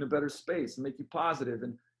and put you in a better space and make you positive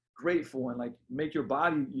and grateful and like make your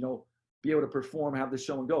body, you know, be able to perform, have the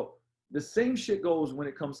show and go. The same shit goes when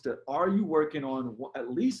it comes to, are you working on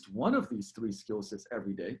at least one of these 3 skill sets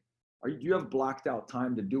every day? Do you have blocked out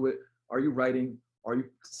time to do it? Are you writing? Are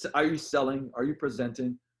you selling? Are you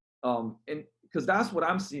presenting? And because that's what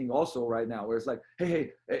I'm seeing also right now, where it's like,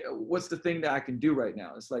 hey, what's the thing that I can do right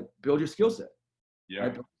now? It's like, build your skill set. Yeah.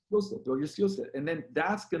 Right? Build your skill set. And then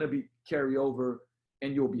that's going to be carry over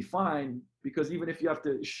and you'll be fine, because even if you have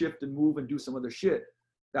to shift and move and do some other shit,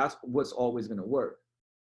 that's what's always going to work.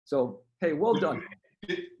 So, hey, well done.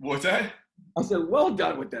 What's that? I said, well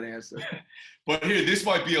done with that answer. But here, this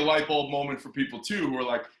might be a light bulb moment for people too, who are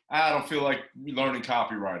like, I don't feel like learning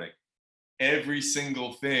copywriting. Every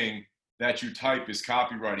single thing that you type is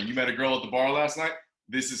copywriting. You met a girl at the bar last night?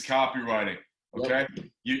 This is copywriting, okay?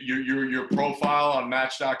 Yep. Your profile on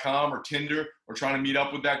Match.com or Tinder or trying to meet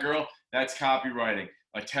up with that girl, that's copywriting.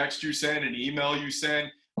 A text you send, an email you send,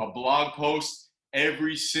 a blog post,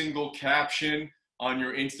 every single caption on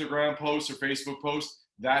your Instagram post or Facebook post,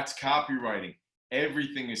 that's copywriting.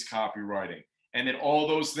 Everything is copywriting. And then all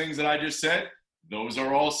those things that I just said, those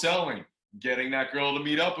are all selling. Getting that girl to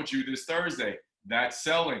meet up with you this Thursday, that's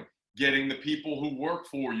selling. Getting the people who work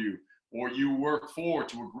for you or you work for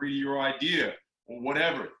to agree to your idea or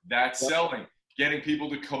whatever, that's selling. Getting people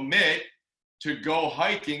to commit to go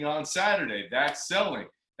hiking on Saturday, that's selling.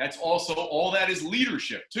 That's also, all that is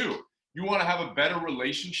leadership too. You want to have a better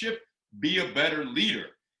relationship, be a better leader.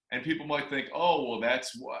 And people might think, oh, well,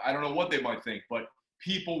 I don't know what they might think, but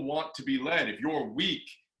people want to be led. If you're weak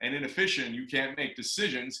and inefficient, you can't make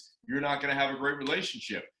decisions, you're not going to have a great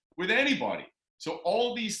relationship with anybody. So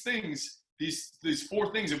all these things, these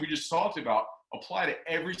 4 things that we just talked about, apply to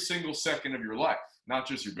every single second of your life, not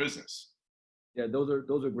just your business. Yeah, those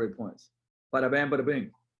are great points. Bada bam, bada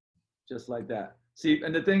bing. Just like that. See,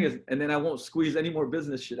 and the thing is, and then I won't squeeze any more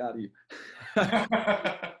business shit out of you.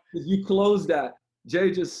 If you close that,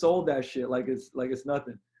 Jay just sold that shit like it's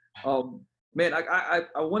nothing. Man, I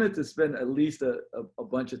wanted to spend at least a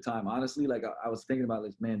bunch of time. Honestly, like I was thinking about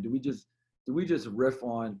this, man, do we just riff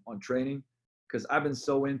on training? Because I've been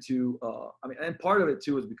so into, and part of it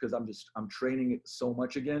too is because I'm training it so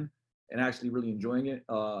much again and actually really enjoying it,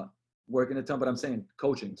 working a ton, but I'm saying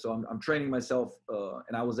coaching. So I'm training myself,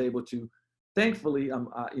 and I was able to, thankfully, I'm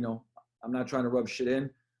not trying to rub shit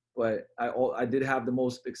in, but I did have the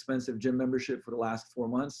most expensive gym membership for the last 4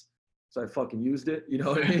 months. So I fucking used it, you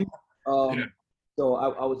know what I mean? So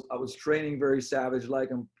I was training very savage,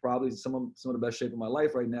 like I'm probably some of the best shape of my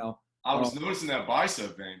life right now. I was noticing that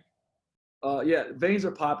bicep vein. Yeah, veins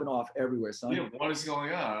are popping off everywhere, son. Yeah, what is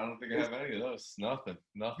going on? I don't think I have any of those. Nothing's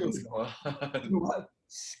going on.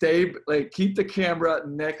 Keep the camera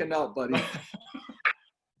necking up, buddy.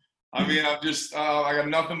 I mean, I got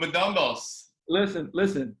nothing but dumbbells. Listen.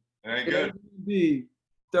 Ain't good. Be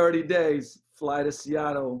 30 days, fly to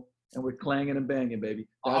Seattle, and we're clanging and banging, baby.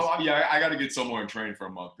 I got to get somewhere and train for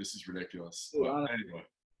a month. This is ridiculous. But anyway.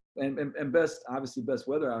 And best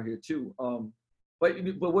weather out here too. But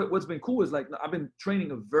what's been cool is like I've been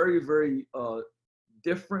training a very, very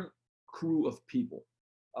different crew of people.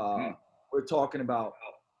 We're talking about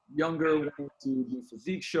younger wanting to do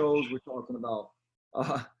physique shows. We're talking about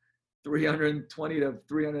 320 to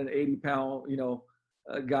 380 pound,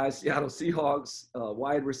 guys, Seattle Seahawks,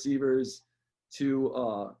 wide receivers,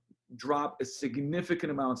 to drop a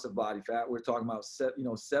significant amounts of body fat. We're talking about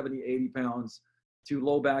 70, 80 pounds, to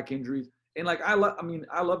low back injuries. And like, I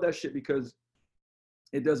love that shit because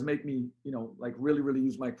it does make me, like really, really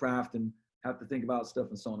use my craft and have to think about stuff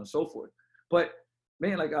and so on and so forth. But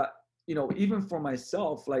man, like, even for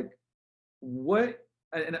myself, like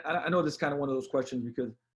and I know this is kind of one of those questions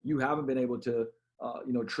because you haven't been able to,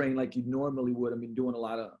 train like you normally would. I mean, doing a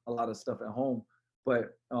lot of stuff at home,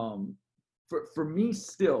 but for me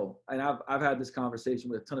still, and I've had this conversation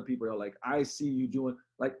with a ton of people that are like, I see you doing,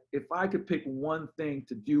 like, if I could pick one thing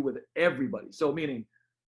to do with everybody, so meaning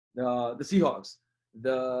the Seahawks,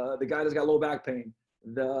 the guy that's got low back pain,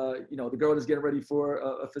 the girl that's getting ready for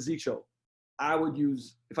a physique show, I would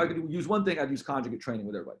use, if I could use one thing, I'd use conjugate training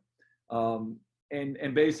with everybody.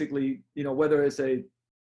 And basically, whether it's a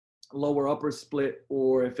lower upper split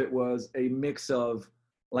or if it was a mix of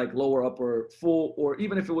like lower upper full, or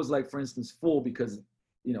even if it was like, for instance, full, because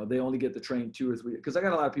they only get to train 2 or 3, because I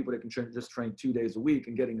got a lot of people that can just train 2 days a week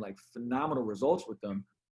and getting like phenomenal results with them.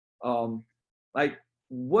 Like,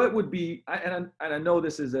 what would be, and I know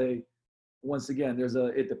this is once again, there's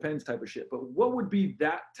it depends type of shit, but what would be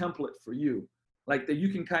that template for you, like, that you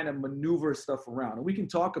can kind of maneuver stuff around? And we can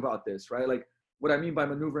talk about this, right? Like, what I mean by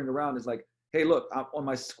maneuvering around is like, hey, look, on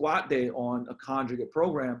my squat day on a conjugate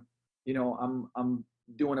program, I'm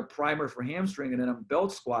doing a primer for hamstring, and then I'm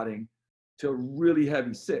belt squatting to a really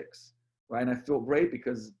heavy 6, right? And I feel great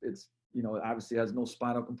because it's, obviously has no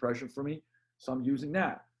spinal compression for me. So I'm using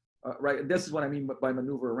that, right? This is what I mean by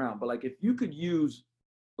maneuver around. But like, if you could use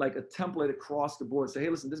like a template across the board, say, hey,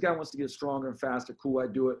 listen, this guy wants to get stronger and faster. Cool, I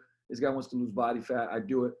do it. This guy wants to lose body fat. I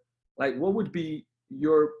do it. Like, what would be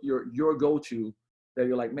your go-to that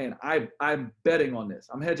you're like, man, I'm betting on this.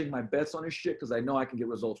 I'm hedging my bets on this shit because I know I can get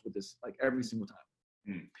results with this like every single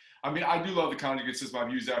time. I mean, I do love the conjugate system.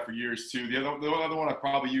 I've used that for years too. The other one I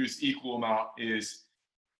probably use equal amount is,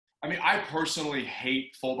 I mean, I personally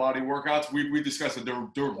hate full body workouts. We discussed that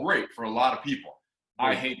they're great for a lot of people.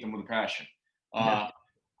 I hate them with a passion.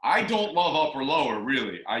 I don't love upper lower,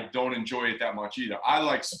 really. I don't enjoy it that much either. I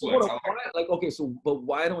like splits. But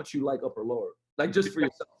why don't you like upper lower? Like, just for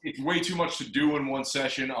yourself? It's way too much to do in one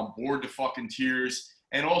session. I'm bored to fucking tears.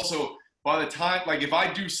 And also, by the time, like, if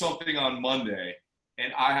I do something on Monday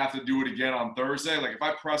and I have to do it again on Thursday, like if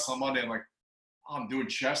I press on Monday, I'm like, oh, I'm doing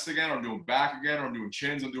chest again, or I'm doing back again, or I'm doing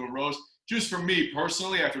chins, I'm doing rows. Just for me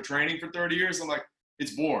personally, after training for 30 years, I'm like,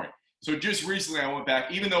 it's boring. So just recently I went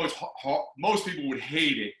back, even though it's hard, most people would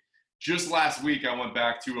hate it. Just last week I went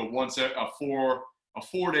back to a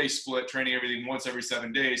 4-day split, training everything once every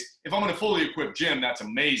 7 days. If I'm in a fully equipped gym, that's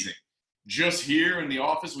amazing. Just here in the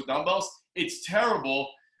office with dumbbells, it's terrible,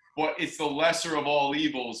 but it's the lesser of all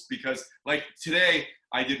evils, because like today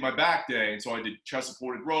I did my back day, and so I did chest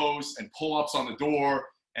supported rows and pull-ups on the door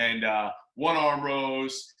and one arm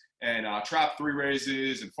rows and trap 3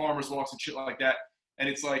 raises and farmer's walks and shit like that. And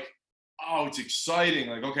it's like, oh, it's exciting.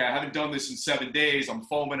 Like, okay, I haven't done this in 7 days. I'm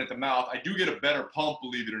foaming at the mouth. I do get a better pump,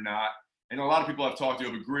 believe it or not. And a lot of people I've talked to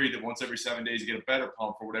have agreed that once every 7 days you get a better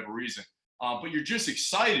pump for whatever reason. But you're just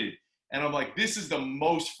excited. And I'm like, this is the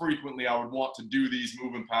most frequently I would want to do these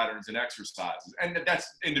movement patterns and exercises. And that's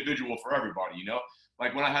individual for everybody,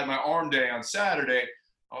 Like when I had my arm day on Saturday,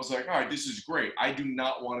 I was like, all right, this is great. I do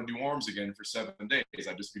not want to do arms again for 7 days.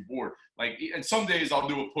 I'd just be bored. Like, and some days I'll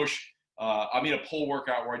do a push. A pull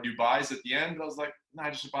workout where I do buys at the end. But I was like, nah,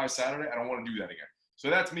 I just buy Saturday. I don't want to do that again.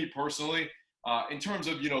 So that's me personally. In terms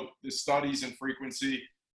of, the studies and frequency,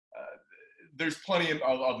 there's plenty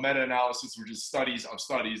of meta-analysis, which is studies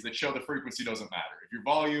that show the frequency doesn't matter. If your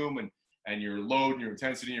volume and your load and your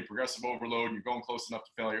intensity and your progressive overload and you're going close enough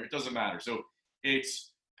to failure, it doesn't matter. So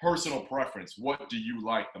it's personal preference. What do you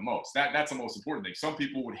like the most? That's the most important thing. Some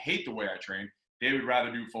people would hate the way I train. They would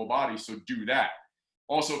rather do full body, so do that.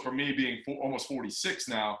 Also, for me being almost 46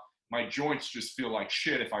 now, my joints just feel like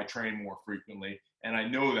shit if I train more frequently. And I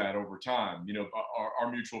know that over time.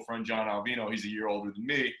 Our mutual friend, John Alvino, he's a year older than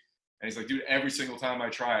me. And he's like, dude, every single time I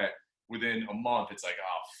try it, within a month, it's like,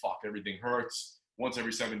 oh, fuck, everything hurts. Once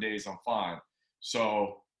every 7 days, I'm fine.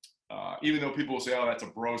 So even though people will say, oh, that's a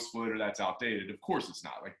bro split or that's outdated, of course it's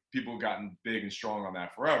not. Like, people have gotten big and strong on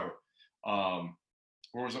that forever.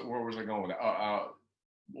 Where was I going with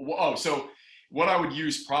that? So what I would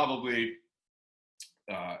use probably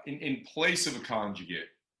in place of a conjugate,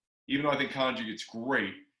 even though I think conjugate's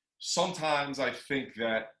great, sometimes I think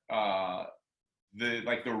that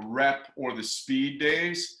the rep or the speed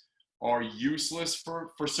days are useless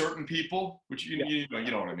for certain people, which you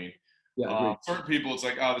know what I mean. Yeah, Certain people, it's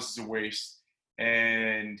like, oh, this is a waste.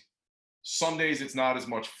 And some days it's not as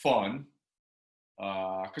much fun.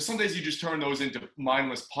 Because some days you just turn those into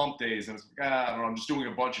mindless pump days, and it's like, I don't know, I'm just doing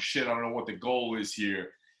a bunch of shit. I don't know what the goal is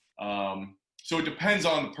here. So it depends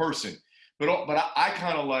on the person. But I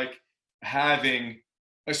kind of like having,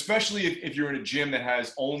 especially if you're in a gym that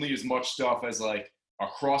has only as much stuff as like a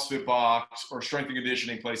CrossFit box or a strength and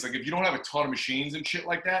conditioning place. Like if you don't have a ton of machines and shit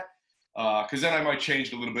like that, because then I might change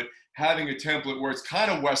it a little bit. Having a template where it's kind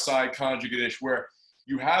of West Side Conjugate-ish, where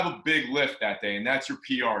you have a big lift that day, and that's your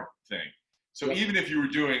PR thing. So even if you were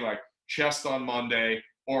doing like chest on Monday,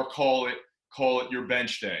 or call it your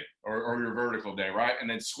bench day or your vertical day, right? And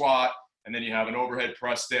then squat, and then you have an overhead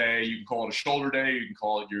press day. You can call it a shoulder day. You can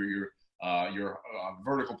call it your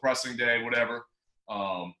vertical pressing day, whatever.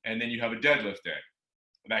 And then you have a deadlift day.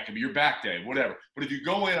 That could be your back day, whatever. But if you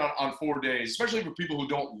go in on 4 days, especially for people who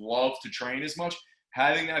don't love to train as much,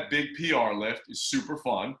 having that big PR lift is super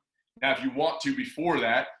fun. Now, if you want to before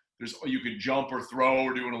that, you could jump or throw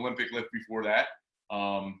or do an Olympic lift before that.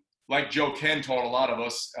 Like Joe Ken taught a lot of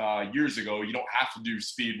us years ago, you don't have to do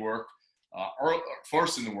speed work or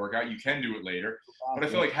first in the workout. You can do it later. But I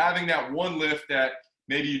feel like having that one lift that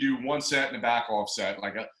maybe you do one set and a back off set,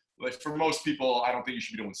 like for most people, I don't think you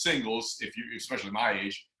should be doing singles. If you, especially my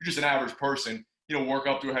age, you're just an average person, work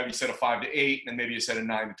up to a heavy set of 5 to 8, and then maybe a set of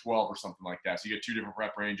 9 to 12 or something like that. So you get 2 different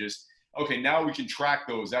rep ranges. Okay, now we can track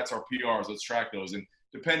those. That's our PRs. Let's track those. And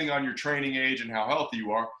depending on your training age and how healthy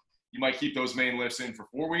you are, you might keep those main lifts in for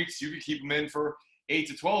 4 weeks. You could keep them in for 8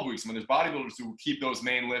 to 12 weeks. I mean, there's bodybuilders who keep those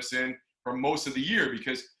main lifts in for most of the year,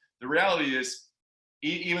 because the reality is,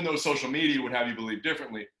 even though social media would have you believe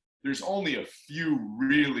differently, there's only a few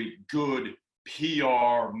really good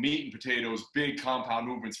PR, meat and potatoes, big compound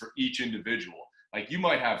movements for each individual. Like you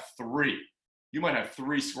might have 3. You might have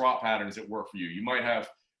 3 squat patterns that work for you. You might have,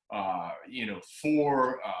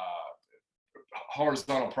 4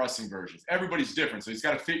 horizontal pressing versions. Everybody's different. So it's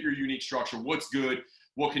got to fit your unique structure. What's good?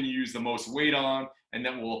 What can you use the most weight on? And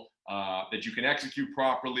that will, that you can execute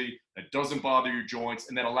properly, that doesn't bother your joints,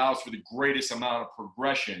 and that allows for the greatest amount of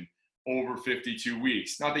progression over 52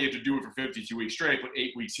 weeks. Not that you have to do it for 52 weeks straight, but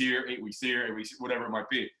 8 weeks here, 8 weeks here, 8 weeks, whatever it might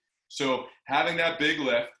be. So having that big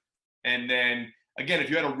lift, and then again, if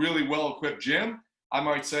you had a really well-equipped gym, I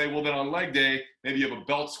might say, well, then on leg day, maybe you have a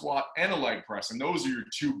belt squat and a leg press, and those are your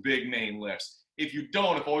 2 big main lifts. If you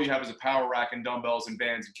don't, if all you have is a power rack and dumbbells and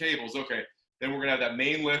bands and cables, okay, then we're gonna have that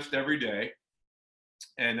main lift every day.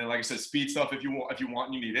 And then, like I said, speed stuff if you want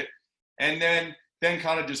and you need it. And then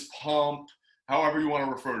kind of just pump, however you want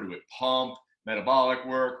to refer to it, pump, metabolic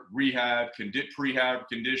work, rehab, prehab,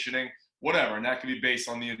 conditioning, whatever. And that can be based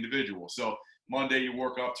on the individual. So Monday you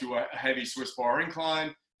work up to a heavy Swiss bar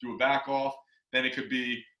incline, do a back off. Then it could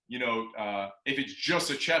be, if it's just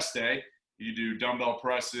a chest day, you do dumbbell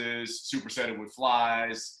presses, supersetted with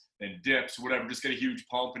flies, then dips, whatever. Just get a huge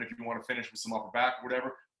pump, and if you want to finish with some upper back or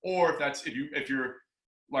whatever. Or if you're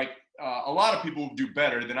like a lot of people do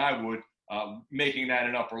better than I would, making that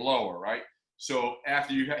an upper lower, right? So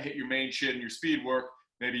after you hit your main shit and your speed work,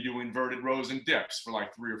 maybe do inverted rows and dips for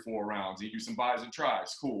like 3 or 4 rounds. You do some bis and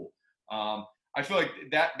tris, cool. I feel like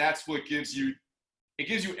that's what gives you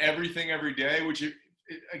everything every day, which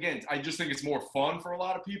again, I just think it's more fun for a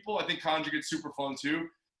lot of people. I think conjugate's super fun too.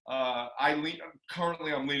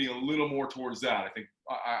 Currently I'm leaning a little more towards that. I think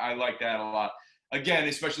I like that a lot. Again,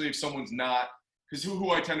 especially if someone's not, because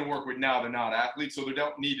who I tend to work with now, they're not athletes, so they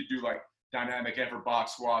don't need to do like dynamic effort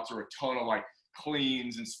box squats or a ton of like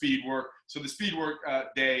cleans and speed work. So the speed work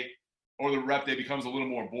day or the rep day becomes a little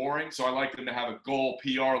more boring. So I like them to have a goal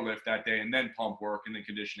PR lift that day and then pump work and then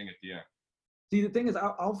conditioning at the end. See, the thing is,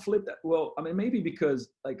 I'll flip that. Well, I mean, maybe because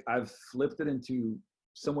like I've flipped it into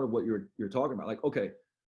somewhat of what you're talking about. Like, okay,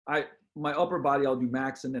 my upper body, I'll do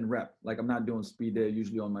max and then rep. Like I'm not doing speed day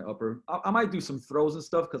usually on my upper. I might do some throws and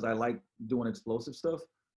stuff because I like doing explosive stuff.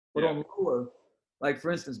 But on lower, like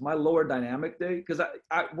for instance, my lower dynamic day, because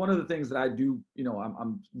I one of the things that I do,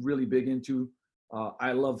 I'm really big into.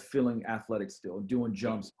 I love feeling athletic still, doing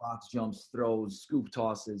jumps, box jumps, throws, scoop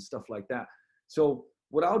tosses, stuff like that. So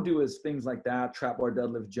what I'll do is things like that, trap bar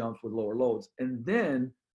deadlift jumps with lower loads. And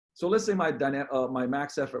then, so let's say my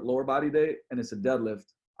max effort lower body day, and it's a deadlift,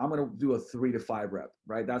 I'm going to do a 3 to 5 rep,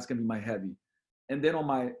 right? That's going to be my heavy. And then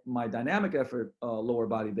on my dynamic effort lower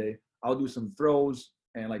body day, I'll do some throws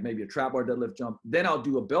and like maybe a trap bar deadlift jump. Then I'll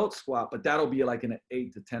do a belt squat, but that'll be like in an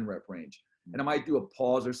 8 to 10 rep range. And I might do a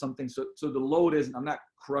pause or something. So the load isn't, I'm not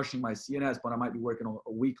crushing my CNS, but I might be working on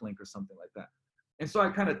a weak link or something like that. And so I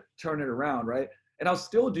kind of turn it around, right? And I'll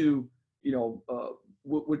still do,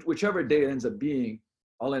 whichever day it ends up being,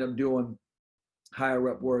 I'll end up doing higher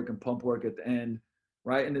rep work and pump work at the end,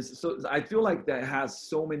 right? And so I feel like that has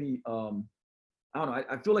so many, I don't know,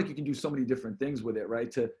 I feel like you can do so many different things with it,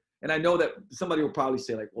 right? And I know that somebody will probably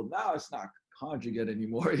say like, well, now it's not conjugate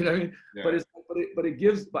anymore, you know what I mean? Yeah.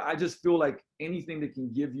 But I just feel like anything that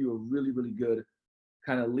can give you a really, really good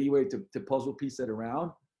kind of leeway to puzzle piece it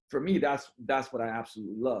around, for me, that's what I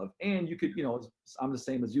absolutely love. And you could, I'm the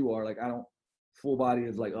same as you are. Like, I don't, full body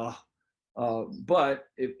is like, but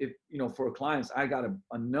if for clients, I got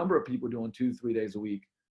a number of people doing 2-3 days a week.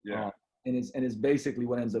 Yeah. And it's basically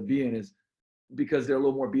what ends up being is, because they're a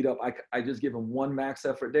little more beat up, I just give them 1 max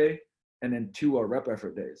effort day and then 2 are rep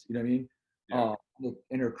effort days. You know what I mean? Yeah.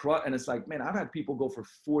 And it's like, man, I've had people go for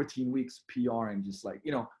 14 weeks PRing, just like,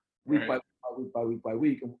 week by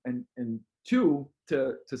week. And 2,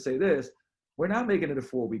 to say this, we're not making it a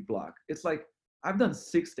 4-week block. It's like, I've done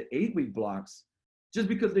 6 to 8 week blocks just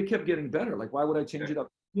because they kept getting better. Like, why would I change it up?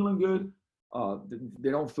 Feeling good.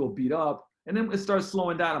 They don't feel beat up. And then it starts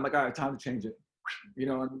slowing down. I'm like, all right, time to change it.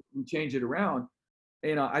 And we change it around.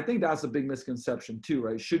 And I think that's a big misconception too,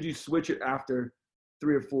 right? Should you switch it after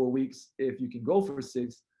 3 or 4 weeks if you can go for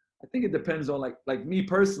 6? I think it depends on like me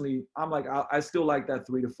personally. I'm like, I still like that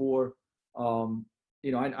 3 to 4.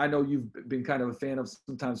 I know you've been kind of a fan of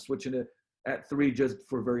sometimes switching it at 3 just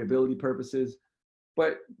for variability purposes.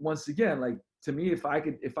 But once again, like, to me, if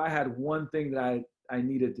I had one thing that I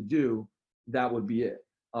needed to do, that would be it.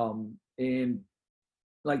 And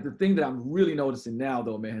like, the thing that I'm really noticing now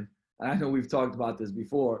though, man, and I know we've talked about this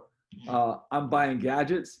before, I'm buying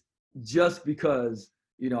gadgets just because,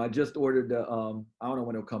 I just ordered the, I don't know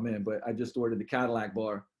when it'll come in, but I just ordered the Cadillac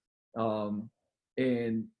bar.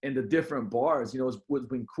 And the different bars, what's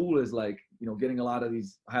been cool is like, getting a lot of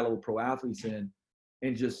these high level pro athletes in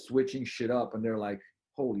and just switching shit up. And they're like,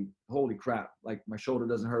 holy crap. Like, my shoulder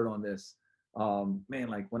doesn't hurt on this. Man,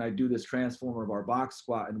 like when I do this transformer of our box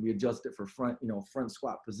squat and we adjust it for front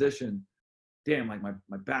squat position, damn, like my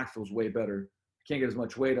back feels way better. I can't get as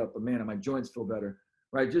much weight up, but man, my joints feel better,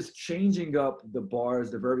 right? Just changing up the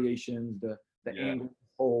bars, the variations, the angle,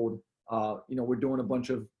 hold. We're doing a bunch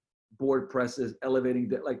of board presses,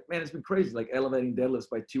 elevating, like, man, it's been crazy, like elevating deadlifts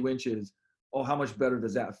by 2 inches. Oh, how much better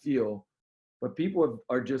does that feel? But people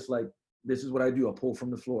are just like, this is what I do. I pull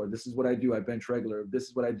from the floor. This is what I do. I bench regular. This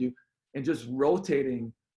is what I do. And just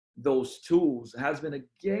rotating those tools has been a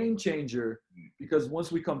game changer, because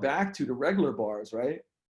once we come back to the regular bars, right?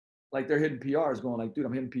 Like, they're hitting PRs going like, dude,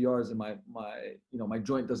 I'm hitting PRs and my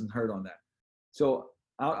joint doesn't hurt on that. So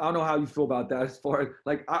I don't know how you feel about that. As far as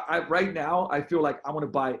like, I right now, I feel like I want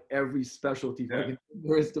to buy every specialty there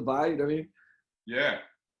is to buy. You know what I mean? Yeah.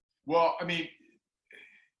 Well, I mean,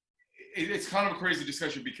 it's kind of a crazy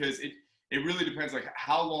discussion, because it really depends, like,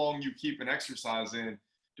 how long you keep an exercise in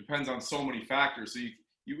depends on so many factors. So you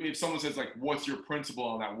if someone says like, what's your principle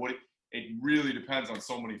on that? It really depends on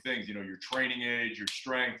so many things, your training age, your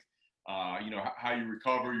strength, how you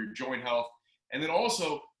recover, your joint health. And then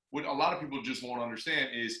also, what a lot of people just won't understand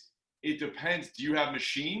is, it depends. Do you have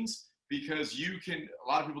machines? Because a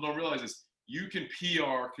lot of people don't realize this, you can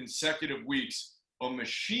PR consecutive weeks a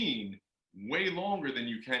machine way longer than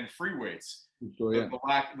you can free weights. Sure, yeah. The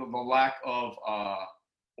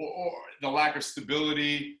lack of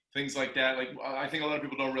stability, things like that. Like, I think a lot of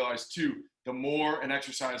people don't realize too, the more an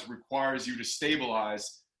exercise requires you to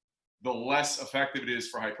stabilize, the less effective it is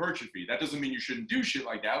for hypertrophy. That doesn't mean you shouldn't do shit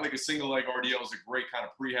like that. Like, a single leg RDL is a great kind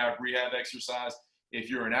of rehab exercise. If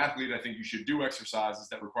you're an athlete, I think you should do exercises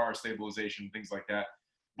that require stabilization, things like that.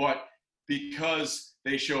 But because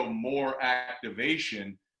they show more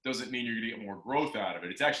activation doesn't mean you're going to get more growth out of it.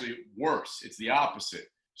 It's actually worse. It's the opposite.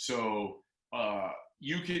 So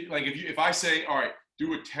you could, like, if I say, all right,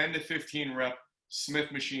 do a 10 to 15 rep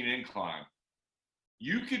Smith machine incline,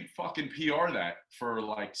 you could fucking PR that for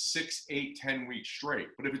like 6, 8, 10 weeks straight.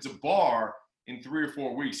 But if it's a bar, in 3 or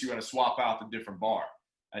 4 weeks, you got to swap out the different bar.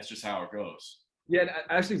 That's just how it goes. Yeah,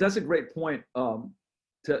 actually, that's a great point.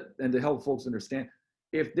 To help folks understand,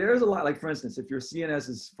 if there's a lot, like, for instance, if your CNS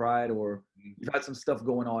is fried or you've had some stuff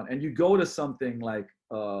going on, and you go to something like,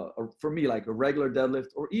 for me, like a regular deadlift,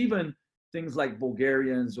 or even things like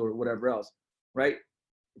Bulgarians or whatever else, right?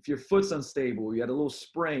 If your foot's unstable, you had a little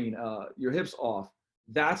sprain, your hip's off,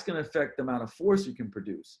 that's going to affect the amount of force you can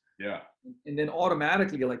produce. Yeah. And then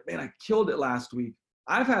automatically you're like, man, I killed it last week.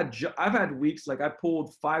 I've had weeks, like I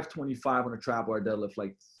pulled 525 on a trap bar deadlift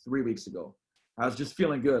like 3 weeks ago. I was just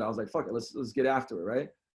feeling good. I was like, fuck it, let's get after it, right?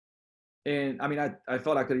 And I mean, I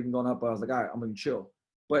felt I could even gone up, but I was like, all right, I'm gonna chill.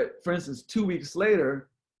 But for instance, 2 weeks later,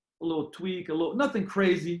 a little tweak, nothing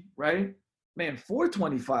crazy, right? man,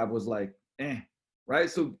 425 was like, right?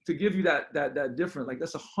 So to give you that difference, like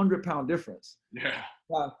that's 100-pound difference. Yeah.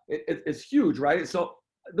 It's huge, right? So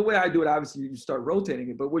the way I do it, obviously, you start rotating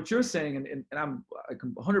it. But what you're saying, and I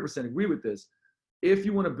can 100% agree with this. If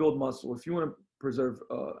you want to build muscle, if you want to preserve,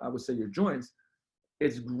 I would say your joints,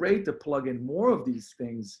 it's great to plug in more of these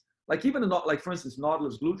things. Like even like for instance,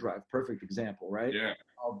 Nautilus Glute Drive, perfect example, right? Yeah.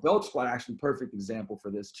 Belt squat, actually, perfect example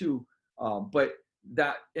for this too. But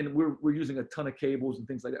that, and we're using a ton of cables and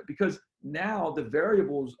things like that because now the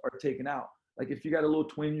variables are taken out. Like if you got a little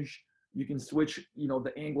twinge, you can switch,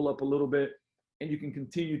 the angle up a little bit, and you can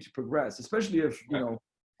continue to progress. Especially if it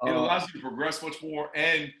allows you to progress much more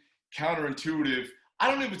and counterintuitive. I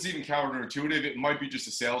don't know if it's even counterintuitive. It might be just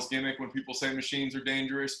a sales gimmick when people say machines are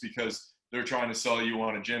dangerous because they're trying to sell you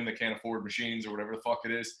on a gym that can't afford machines or whatever the fuck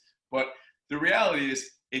it is. But the reality is,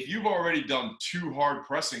 if you've already done 2 hard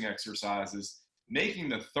pressing exercises, making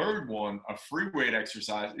the third one a free weight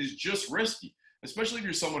exercise is just risky, especially if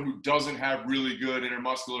you're someone who doesn't have really good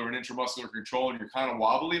intermuscular and intramuscular control and you're kind of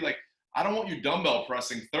wobbly. Like, I don't want you dumbbell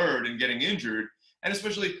pressing third and getting injured. And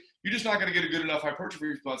especially, you're just not going to get a good enough hypertrophy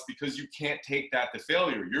response because you can't take that to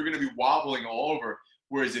failure. You're going to be wobbling all over.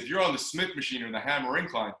 Whereas if you're on the Smith machine or the hammer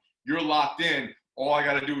incline, you're locked in. All I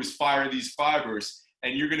got to do is fire these fibers,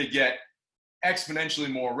 and you're going to get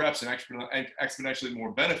exponentially more reps and exponentially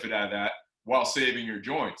more benefit out of that while saving your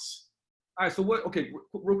joints. All right. So what? Okay,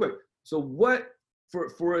 real quick. So what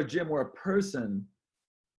for a gym or a person?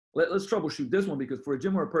 Let's troubleshoot this one, because for a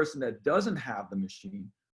gym or a person that doesn't have the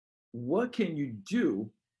machine, what can you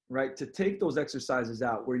do, right, to take those exercises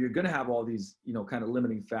out where you're going to have all these, kind of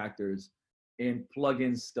limiting factors, and plug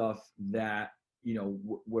in stuff that,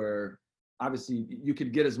 where obviously you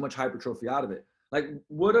could get as much hypertrophy out of it. Like,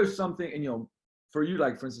 what are something, and, for you,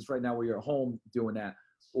 like, for instance, right now where you're at home doing that,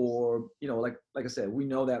 or, like I said, we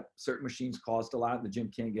know that certain machines cost a lot and the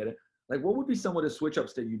gym can't get it. Like, what would be some of the switch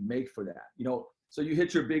ups that you'd make for that? So you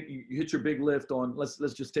hit your big lift on, let's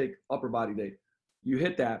just take upper body day. You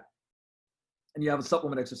hit that and you have a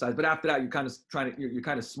supplement exercise, but after that, you're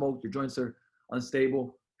kind of smoked, your joints are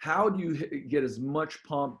unstable. How do you get as much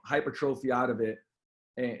pump, hypertrophy out of it,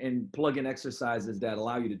 and plug in exercises that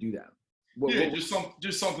allow you to do that?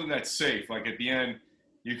 Just something that's safe. Like at the end,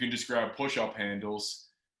 you can just grab push-up handles.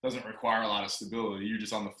 Doesn't require a lot of stability. You're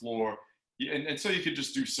just on the floor, and so you could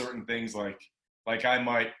just do certain things like I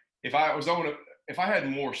might, if I had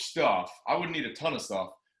more stuff, I wouldn't need a ton of stuff.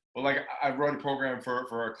 But like I wrote a program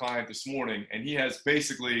for a client this morning, and he has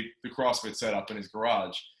basically the CrossFit setup in his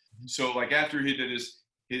garage. So like after he did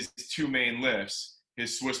his 2 main lifts,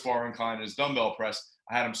 his Swiss bar incline and his dumbbell press,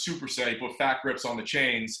 I had him superset. He put fat grips on the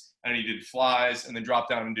chains, and he did flies, and then dropped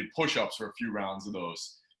down and did push-ups for a few rounds of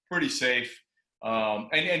those. Pretty safe.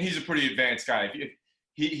 And he's a pretty advanced guy. If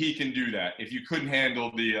he can do that. If you couldn't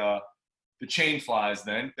handle the chain flies,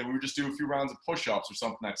 then we would just do a few rounds of push-ups or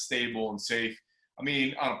something that's stable and safe. I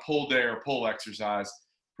mean, on a pull day or pull exercise,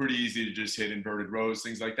 pretty easy to just hit inverted rows,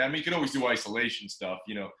 things like that. I mean, you can always do isolation stuff,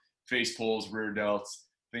 face pulls, rear delts,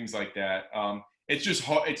 things like that. It's just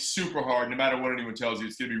hard. It's super hard. No matter what anyone tells you,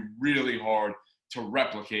 it's going to be really hard to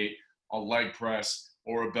replicate a leg press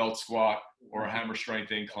or a belt squat or a hammer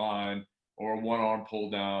strength incline or a 1-arm pull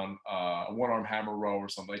down, a 1-arm hammer row or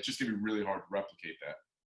something. It's just going to be really hard to replicate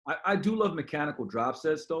that. I do love mechanical drop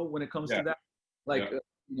sets though when it comes to that. Like,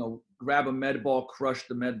 grab a med ball, crush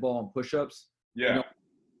the med ball and push-ups. Yeah.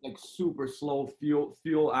 Like super slow,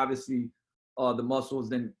 feel obviously the muscles,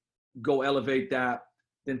 then go elevate that,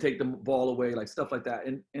 then take the ball away, like stuff like that.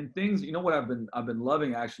 And things, what I've been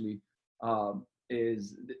loving actually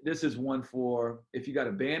is this is one for if you got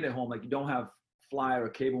a band at home, like you don't have fly or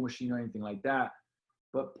a cable machine or anything like that,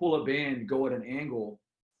 but pull a band, go at an angle,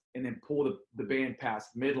 and then pull the band past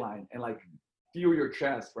midline and like feel your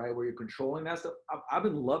chest, right? Where you're controlling that stuff. I've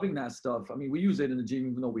been loving that stuff. I mean, we use it in the gym,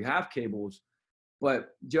 even though we have cables, but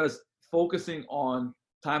just focusing on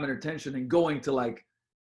time and attention and going to like,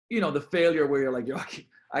 the failure where you're like,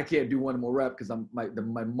 I can't do one more rep because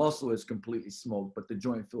my muscle is completely smoked, but the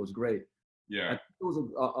joint feels great. Yeah. Those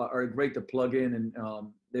are great to plug in,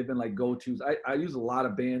 and they've been like go-tos. I use a lot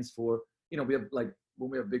of bands for, we have like,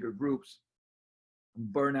 when we have bigger groups,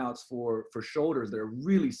 burnouts for shoulders that are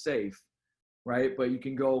really safe, right? But you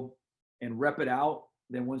can go and rep it out.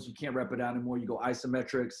 Then once you can't rep it out anymore, you go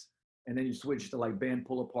isometrics, and then you switch to like band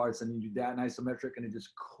pull aparts, and you do that in isometric, and it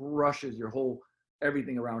just crushes your whole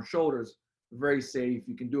everything around shoulders. Very safe.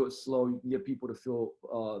 You can do it slow. You can get people to feel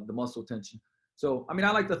the muscle tension. So, I mean,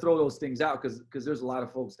 I like to throw those things out because there's a lot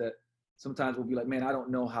of folks that sometimes will be like, man, I don't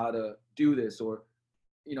know how to do this, or,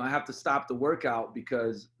 I have to stop the workout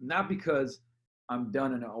not because I'm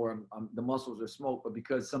done or the muscles are smoked, but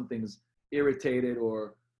because something's irritated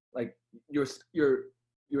or like your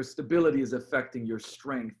stability is affecting your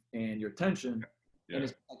strength and your tension. Yeah. And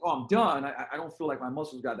it's like, oh, I'm done. I don't feel like my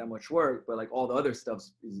muscles got that much work, but like all the other stuff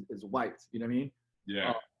is wiped. You know what I mean?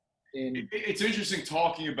 Yeah. It's interesting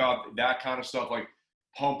talking about that kind of stuff, like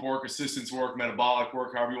pump work, assistance work, metabolic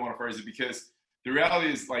work, however you want to phrase it, because the reality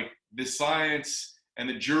is like the science and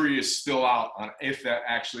the jury is still out on if that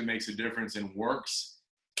actually makes a difference and works.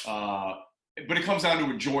 But it comes down to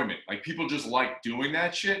enjoyment. Like people just like doing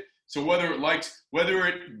that shit. So whether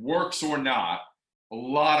it works or not, a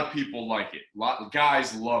lot of people like it. A lot of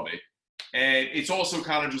guys love it. And it's also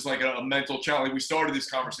kind of just like a mental challenge. Like we started this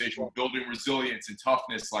conversation with building resilience and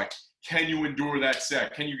toughness. Like, can you endure that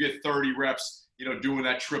set? Can you get 30 reps, doing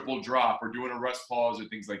that triple drop or doing a rest pause or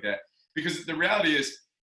things like that? Because the reality is,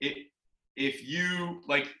 if you,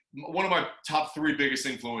 like, one of my top 3 biggest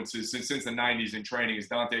influences since the 90s in training is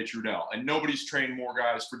Dante Trudel. And nobody's trained more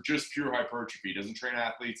guys for just pure hypertrophy. He doesn't train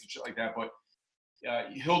athletes and shit like that, but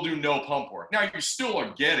he'll do no pump work. Now, you still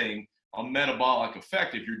are getting a metabolic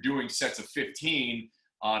effect if you're doing sets of 15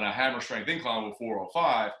 on a hammer strength incline with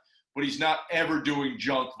 405, but he's not ever doing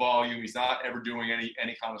junk volume. He's not ever doing any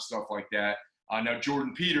kind of stuff like that. Now,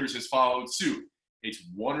 Jordan Peters has followed suit. It's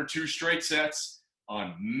 1 or 2 straight sets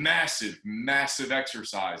on massive, massive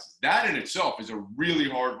exercises. That in itself is a really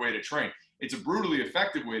hard way to train. It's a brutally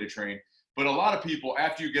effective way to train, but a lot of people,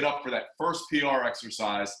 after you get up for that first PR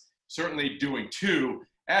exercise, certainly doing 2,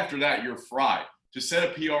 after that, you're fried. To set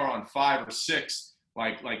a PR on 5 or 6,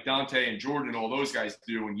 like Dante and Jordan and all those guys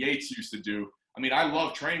do, and Yates used to do. I mean, I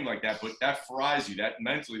love training like that, but that fries you. That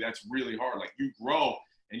mentally, that's really hard. Like you grow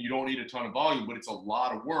and you don't need a ton of volume, but it's a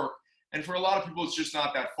lot of work. And for a lot of people, it's just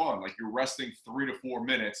not that fun. Like you're resting 3 to 4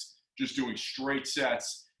 minutes, just doing straight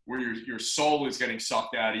sets where your soul is getting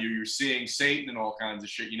sucked out of you. You're seeing Satan and all kinds of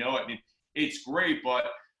shit. I mean, it's great, but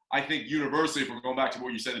I think universally, if we're going back to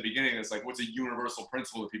what you said at the beginning, it's like, what's a universal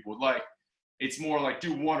principle that people would like? It's more like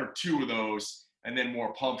do 1 or 2 of those and then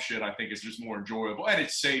more pump shit, I think is just more enjoyable. And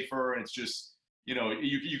it's safer. And it's just,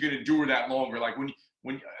 you can endure that longer. Like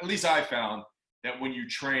when at least I found that when you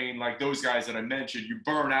train like those guys that I mentioned, you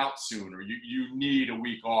burn out sooner. You need a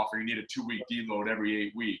week off or you need a 2-week deload every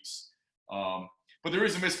 8 weeks. But there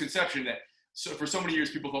is a misconception that for so many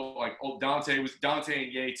years people thought like, oh, Dante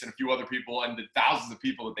and Yates and a few other people and the thousands of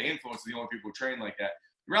people that they influenced are the only people who train like that.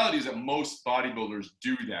 The reality is that most bodybuilders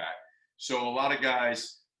do that. So a lot of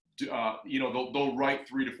guys, they'll write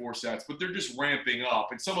 3 to 4 sets, but they're just ramping up.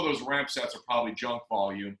 And some of those ramp sets are probably junk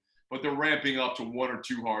volume, but they're ramping up to 1 or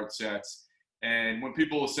 2 hard sets. And when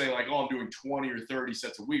people will say like, oh, I'm doing 20 or 30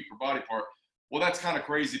 sets a week per body part, well, that's kind of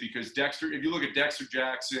crazy because if you look at Dexter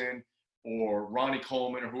Jackson or Ronnie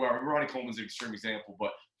Coleman or whoever, Ronnie Coleman's an extreme example,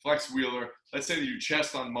 but Flex Wheeler, let's say that you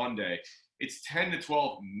chest on Monday, it's 10 to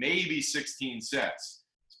 12, maybe 16 sets.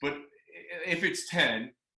 But if it's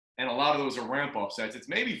 10, and a lot of those are ramp-up sets, it's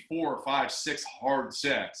maybe 4 or 5, 6 hard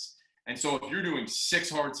sets. And so if you're doing 6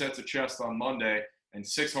 hard sets of chest on Monday and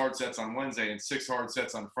 6 hard sets on Wednesday and 6 hard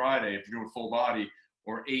sets on Friday, if you're doing full body,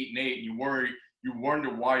 or 8 and 8, and you wonder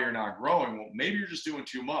why you're not growing, well, maybe you're just doing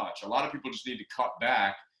too much. A lot of people just need to cut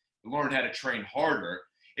back and learn how to train harder.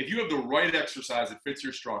 If you have the right exercise that fits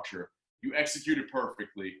your structure, you execute it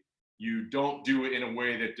perfectly, you don't do it in a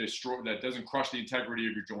way that doesn't crush the integrity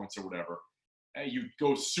of your joints or whatever, you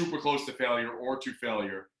go super close to failure or to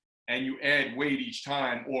failure, and you add weight each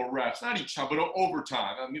time or reps, not each time, but over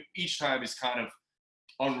time. I mean, each time is kind of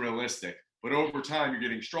unrealistic, but over time you're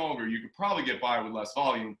getting stronger. You could probably get by with less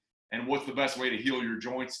volume. And what's the best way to heal your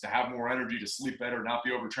joints, to have more energy, to sleep better, not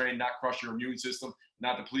be overtrained, not crush your immune system,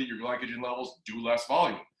 not deplete your glycogen levels? Do less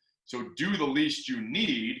volume. So do the least you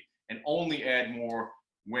need and only add more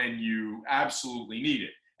when you absolutely need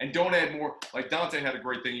it. And don't add more. Like Dante had a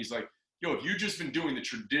great thing. He's like, if you've just been doing the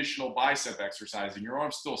traditional bicep exercise and your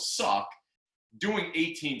arms still suck, doing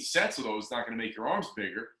 18 sets of those is not going to make your arms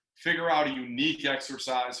bigger. Figure out a unique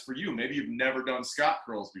exercise for you. Maybe you've never done Scott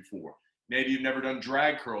curls before. Maybe you've never done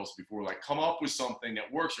drag curls before. Like, come up with something that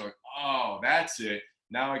works. You're like, oh, that's it.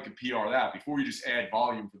 Now I can PR that, before you just add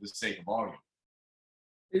volume for the sake of volume.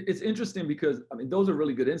 It's interesting because, I mean, those are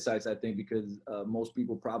really good insights, I think, because most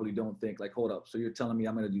people probably don't think like, hold up, so you're telling me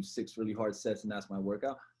I'm going to do 6 really hard sets and that's my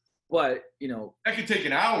workout? But, that could take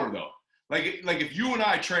an hour though. Like if you and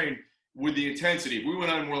I train with the intensity, if we went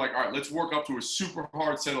on and we're like, all right, let's work up to a super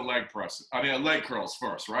hard set of leg curls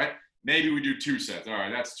first, right? Maybe we do 2 sets. All right,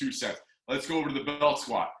 that's 2 sets. Let's go over to the belt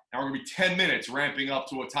squat. Now we're going to be 10 minutes ramping up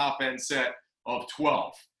to a top end set of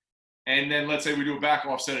 12. And then let's say we do a back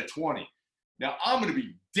off set at 20. Now, I'm going to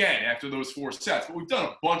be dead after those 4 sets, but we've done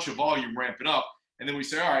a bunch of volume ramping up. And then we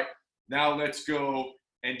say, all right, now let's go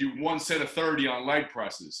and do 1 set of 30 on leg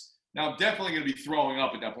presses. Now, I'm definitely going to be throwing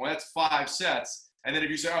up at that point. That's 5 sets. And then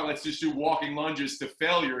if you say, all right, let's just do walking lunges to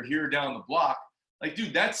failure here down the block. Like,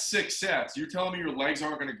 dude, that's 6 sets. You're telling me your legs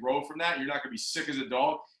aren't going to grow from that? You're not going to be sick as a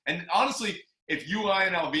dog? And honestly, if you, I,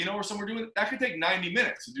 and Alvino or someone are doing it, that could take 90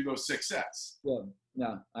 minutes to do those 6 sets.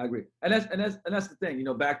 Yeah, I agree. And that's the thing,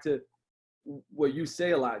 back to what you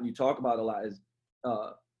say a lot and you talk about a lot is,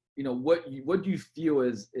 what do you feel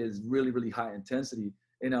is really, really high intensity?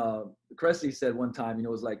 And Cressy said one time, it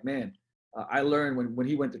was like, man, I learned when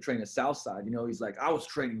he went to train at Southside, he's like, I was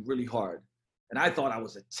training really hard and I thought I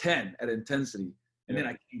was a 10 at intensity. And then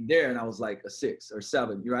I came there and I was like a 6 or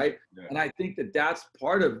 7, right? Yeah. And I think that's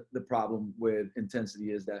part of the problem with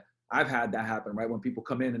intensity is that I've had that happen, right? When people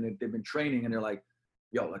come in and they've been training and they're like,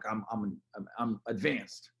 yo, like I'm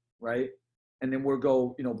advanced, right? And then we'll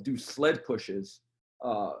go, do sled pushes.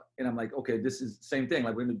 And I'm like, okay, this is the same thing.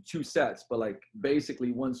 Like we're gonna do 2 sets, but like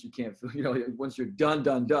basically once you can't, once you're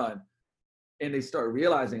done. And they start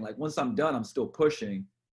realizing like, once I'm done, I'm still pushing.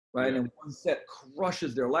 Right. Yeah. And 1 set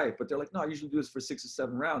crushes their life, but they're like, no, I usually do this for 6 or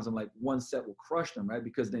 7 rounds. I'm like, 1 set will crush them. Right.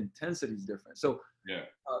 Because the intensity is different. So,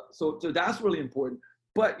 so that's really important.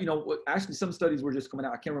 But, actually some studies were just coming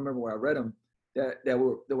out. I can't remember where I read them that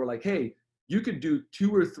were like, hey, you could do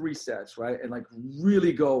 2 or 3 sets. Right. And like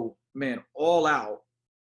really go, man, all out.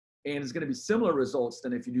 And it's going to be similar results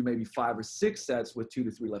than if you do maybe 5 or 6 sets with 2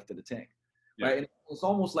 to 3 left in the tank. Yeah. Right. And it's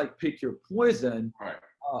almost like pick your poison. Right.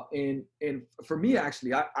 And for me,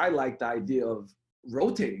 actually, I like the idea of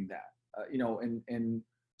rotating that, and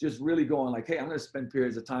just really going like, hey, I'm going to spend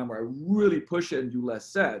periods of time where I really push it and do less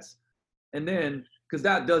sets. And then, because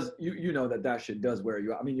that does, that shit does wear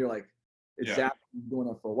you out. I mean, you're like, it's doing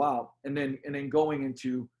it for a while. And then going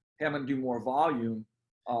into, hey, I'm going to do more volume.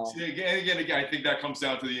 See, again, I think that comes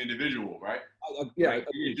down to the individual, right? Like,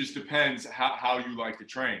 it just depends how you like to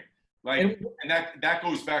train. Like, and that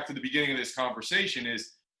goes back to the beginning of this conversation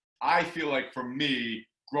is, I feel like for me,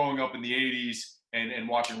 growing up in the 80s and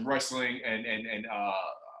watching wrestling and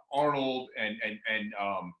Arnold and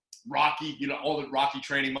Rocky, all the Rocky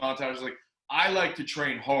training montages, like I like to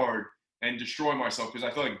train hard and destroy myself because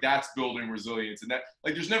I feel like that's building resilience. And that,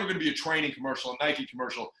 like, there's never going to be a training commercial, a Nike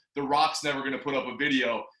commercial. The Rock's never going to put up a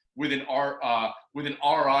video with an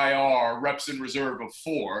RIR, reps in reserve of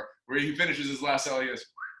 4, where he finishes his last set like this.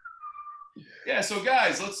 Yeah, so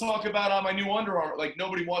guys, let's talk about my new Under Armour. Like,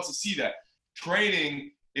 nobody wants to see that.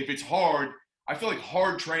 Training, if it's hard, I feel like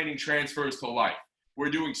hard training transfers to life.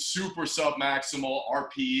 We're doing super submaximal,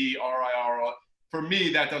 RPE, RIR. For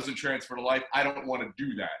me, that doesn't transfer to life. I don't want to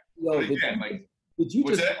do that. Yo, did you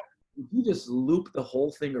just loop the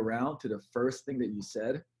whole thing around to the first thing that you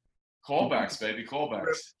said? Callbacks, baby,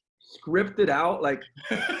 callbacks. Scripted out like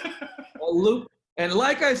a loop. And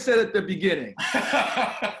like I said at the beginning,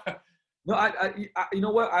 no, I you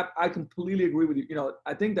know what? I completely agree with you.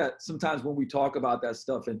 I think that sometimes when we talk about that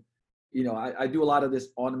stuff and, I do a lot of this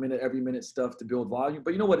on a minute, every minute stuff to build volume,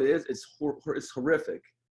 but you know what it is? It's horrific.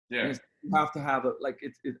 Yeah. You have to have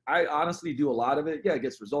I honestly do a lot of it. Yeah, it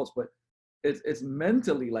gets results, but it's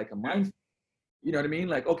mentally like a mind. You know what I mean?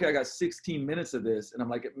 Like, okay, I got 16 minutes of this and I'm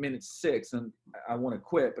like at minute 6 and I want to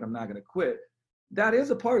quit, but I'm not going to quit. That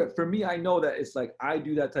is a part of it. For me, I know that it's like, I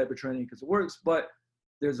do that type of training because it works, but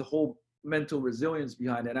there's a whole mental resilience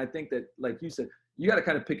behind it. And I think that, like you said, you got to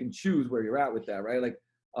kind of pick and choose where you're at with that, right? Like,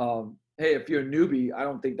 hey, if you're a newbie, I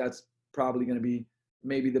don't think that's probably going to be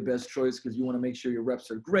maybe the best choice because you want to make sure your reps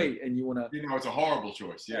are great and you want to. It's a horrible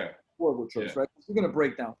choice. Yeah. Horrible choice, right? You're going to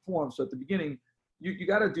break down form. So at the beginning, you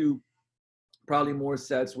got to do probably more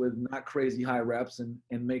sets with not crazy high reps and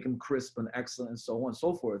make them crisp and excellent and so on and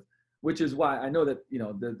so forth, which is why I know that,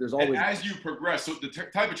 there's always. And as you progress, so the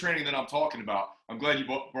type of training that I'm talking about, I'm glad you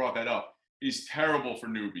brought that up, is terrible for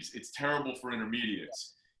newbies. It's terrible for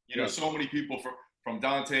intermediates. So many people from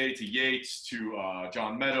Dante to Yates to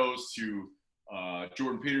John Meadows to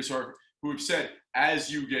Jordan Peterson who have said,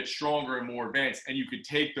 as you get stronger and more advanced, and you can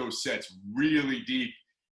take those sets really deep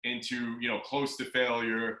into, close to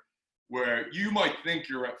failure, where you might think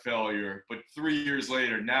you're at failure, but 3 years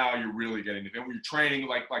later, now you're really getting it. And when you're training,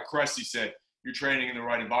 like Cressy said, you're training in the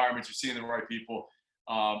right environments, you're seeing the right people.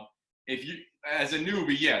 If you, as a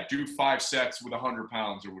newbie, do 5 sets with 100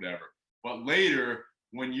 pounds or whatever. But later,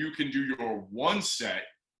 when you can do your 1 set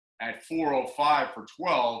at 405 for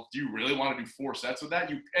 12, do you really want to do 4 sets with that?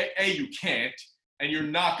 You can't, and you're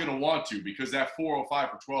not going to want to because that 405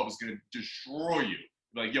 for 12 is going to destroy you.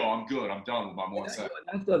 Like, yo, I'm good. I'm done with my 1 set.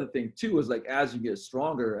 That's the other thing too, is like, as you get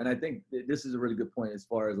stronger, and I think this is a really good point as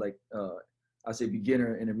far as like, I say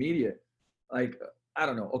beginner, intermediate. Like, I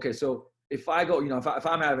don't know. Okay, so if I go, if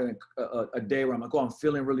I'm having a day where I'm like, oh, I'm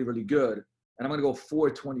feeling really, really good, and I'm gonna go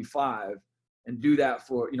 425 and do that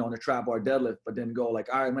for, on a trap bar deadlift, but then go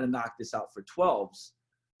like, all right, I'm gonna knock this out for 12s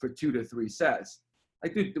for 2 to 3 sets.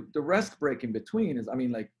 Like, dude, the rest break in between is, I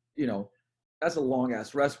mean, like, that's a long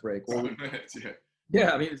ass rest break. Well, 7 minutes, yeah.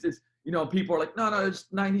 Yeah, I mean, it's people are like, no, it's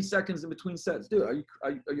 90 seconds in between sets. Dude, are you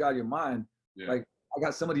out of your mind? Yeah. Like, I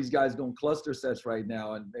got some of these guys doing cluster sets right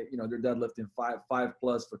now, and they, they're deadlifting five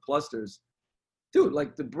plus for clusters. Dude,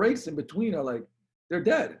 like the breaks in between are like, they're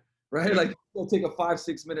dead, right? Like they'll take a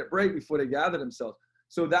 5-6 minute break before they gather themselves.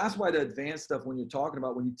 So that's why the advanced stuff, when you're talking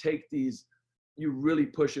about, when you take these, you really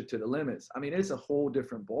push it to the limits. I mean, it's a whole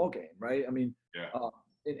different ball game, right? I mean,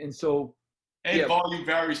 and so. And yeah. Volume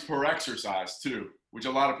varies per exercise too, which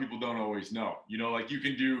a lot of people don't always know. Like you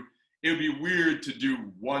can do, it would be weird to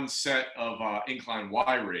do one set of incline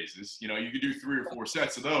Y raises. You could do 3 or 4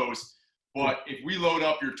 sets of those. But if we load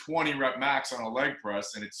up your 20 rep max on a leg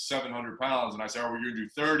press and it's 700 pounds and I say, oh, we're going to do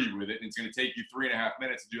 30 with it and it's going to take you 3.5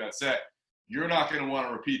 minutes to do that set, you're not going to want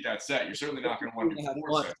to repeat that set. You're certainly not going to want to do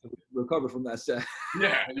 4 sets. Recover from that set.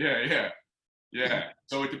 Yeah.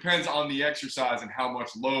 So it depends on the exercise and how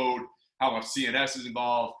much load, how much CNS is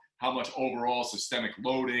involved, how much overall systemic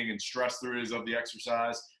loading and stress there is of the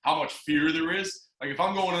exercise, how much fear there is. Like if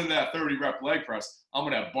I'm going into that 30 rep leg press, I'm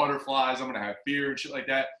going to have butterflies, I'm going to have fear and shit like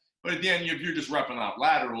that. But at the end, if you're just repping out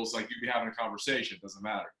laterals, like you'd be having a conversation, it doesn't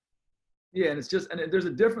matter. Yeah, and there's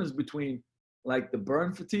a difference between like the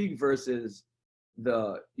burn fatigue versus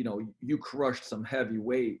the, you crushed some heavy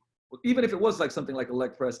weight. Even if it was like something like a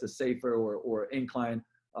leg press, the safer or incline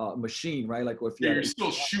machine, right? Like if you're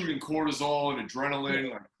still shooting cortisol and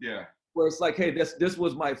adrenaline, where it's like, hey, this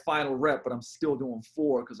was my final rep, but I'm still doing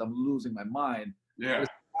 4 because I'm losing my mind. Yeah.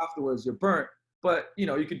 Afterwards, you're burnt. But you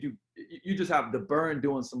just have the burn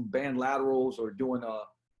doing some band laterals or doing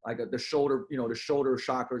the shoulder, the shoulder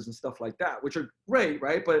shockers and stuff like that, which are great,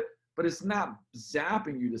 right? But it's not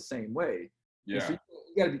zapping you the same way. Yeah. So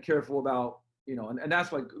you got to be careful about, and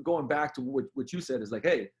that's like going back to what you said is like,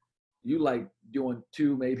 hey, you like doing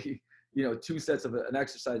 2 sets of an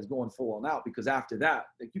exercise going full on out, because after that,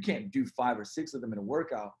 like you can't do 5 or 6 of them in a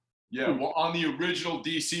workout. Yeah. Well, on the original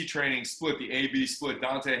DC training split, the AB split,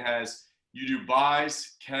 Dante has, you do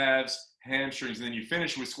buys, calves, hamstrings, and then you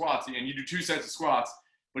finish with squats. And you do 2 sets of squats,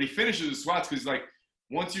 but he finishes with squats because like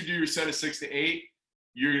once you do your set of 6 to 8,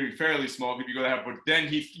 you're going to be fairly small if you go that. But then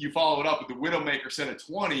you follow it up with the Widowmaker set of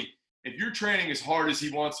 20. If you're training as hard as he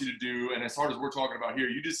wants you to do, and as hard as we're talking about here,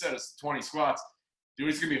 you just set us 20 squats, dude,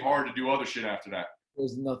 it's going to be hard to do other shit after that.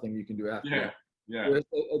 There's nothing you can do after that.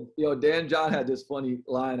 Yeah. Dan John had this funny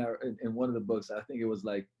line in one of the books. I think it was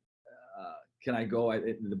like, can I go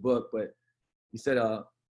in the book? But he said,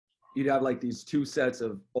 you'd have like these 2 sets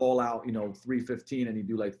of all out, 315, and you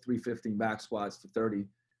do like 315 back squats for 30.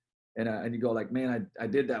 And you go like, man, I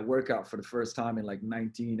did that workout for the first time in like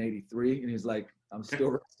 1983. And he's like, I'm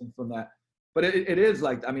still resting from that. But it is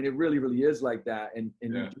like, I mean, it really, really is like that. And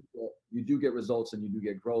you do get results and you do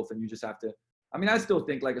get growth, and you just have to, I mean, I still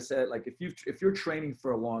think, like I said, like if you're training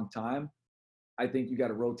for a long time, I think you got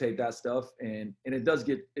to rotate that stuff, and it does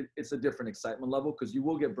get, it's a different excitement level, because you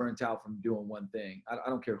will get burnt out from doing one thing. I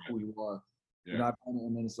don't care who you are. Yeah.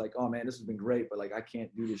 And then it's like, oh man, this has been great, but like I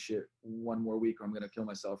can't do this shit one more week or I'm gonna kill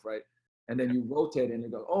myself, right? And then you rotate and you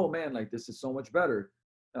go, oh man, like this is so much better,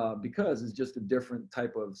 because it's just a different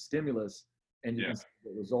type of stimulus, and you can see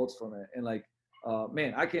the results from it. And like,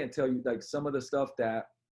 man, I can't tell you like some of the stuff that,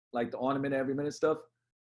 like the on a minute, every minute stuff.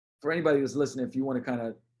 For anybody that's listening, if you want to kind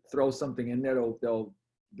of throw something in there, they'll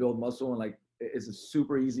build muscle, and like it's a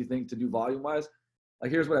super easy thing to do volume wise.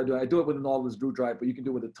 Like here's what I do. I do it with an Nautilus Drew Drive, but you can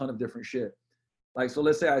do it with a ton of different shit. Like, so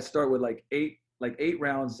let's say I start with like eight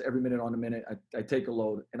rounds every minute on a minute. I take a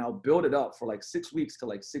load and I'll build it up for like 6 weeks to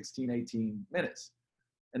like 16, 18 minutes.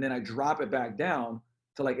 And then I drop it back down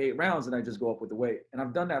to like 8 rounds and I just go up with the weight. And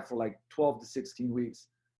I've done that for like 12 to 16 weeks.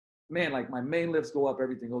 Man, like my main lifts go up,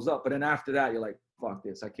 everything goes up. But then after that, you're like, fuck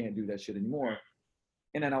this, I can't do that shit anymore.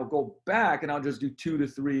 And then I'll go back and I'll just do 2 to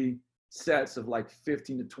 3 sets of like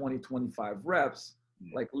 15 to 20, 25 reps,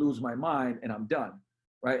 like lose my mind, and I'm done.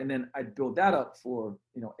 Right. And then I'd build that up for,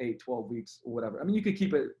 8, 12 weeks or whatever. I mean, you could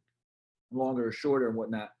keep it longer or shorter and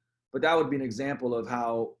whatnot, but that would be an example of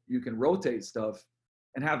how you can rotate stuff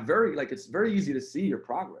and have it's very easy to see your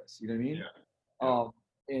progress. You know what I mean?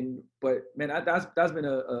 Yeah. But man, that's been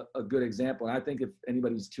a good example. And I think if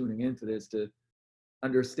anybody's tuning into this to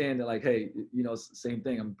understand that, like, hey, same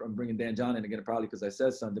thing. I'm bringing Dan John in again, probably because I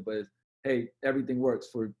said something, but hey, everything works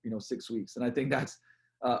for, 6 weeks. And I think that's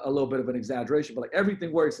a little bit of an exaggeration, but like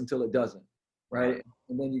everything works until it doesn't. right?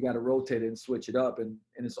 And then you got to rotate it and switch it up. And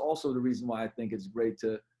it's also the reason why I think it's great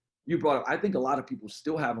to, you brought up, I think a lot of people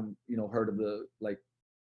still haven't, heard of the, like,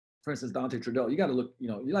 for instance, Dante Trudell. You got to look, you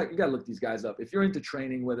got to look these guys up. If you're into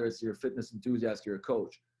training, whether it's you're a fitness enthusiast, you're a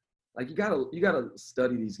coach, like you gotta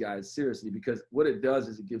study these guys seriously, because what it does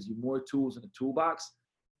is it gives you more tools in the toolbox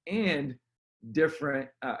and different,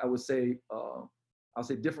 I'll say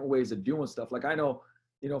different ways of doing stuff. Like I know,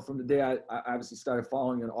 from the day I obviously started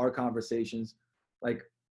following in our conversations, like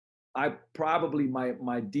I probably,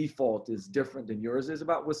 my default is different than yours is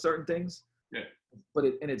about with certain things. Yeah. But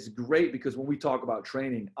it's great because when we talk about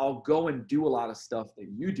training, I'll go and do a lot of stuff that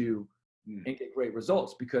you do and get great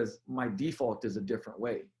results because my default is a different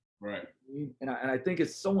way. Right. And I think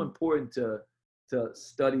it's so important to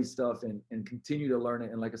study stuff and continue to learn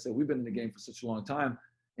it. And like I said, we've been in the game for such a long time.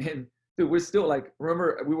 And dude, we're still like,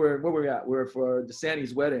 remember where were we at? We were for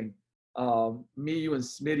DeSanti's wedding. Me, you, and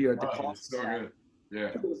Smitty are at the coffee. So good. Yeah.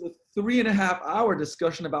 It was a 3.5 hour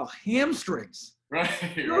discussion about hamstrings. Right.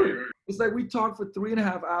 Dude, it's like we talked for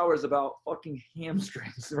 3.5 hours about fucking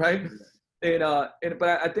hamstrings, right? But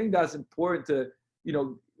I think that's important to,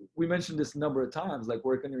 we mentioned this a number of times, like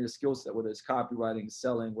working on your skill set, whether it's copywriting,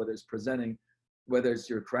 selling, whether it's presenting, whether it's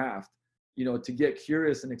your craft, to get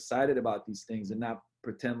curious and excited about these things and not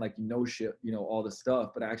pretend like shit, all the stuff,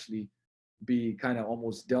 but actually be kind of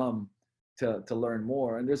almost dumb to learn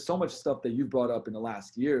more. And there's so much stuff that you've brought up in the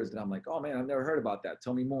last years that I'm like, oh man, I've never heard about that.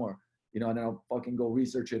 Tell me more, and then I'll fucking go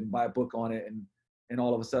research it and buy a book on it. And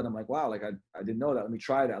all of a sudden I'm like, wow, like I didn't know that. Let me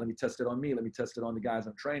try that. Let me test it on me. Let me test it on the guys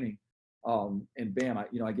I'm training. And bam,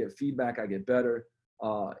 I get feedback, I get better.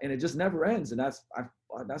 And it just never ends. And that's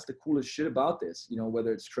the coolest shit about this,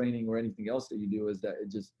 whether it's training or anything else that you do, is that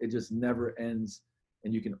it just never ends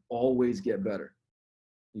and you can always get better.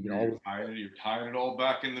 You can you're tying it all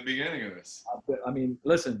back in the beginning of this. I mean,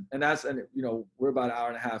 listen, and we're about an hour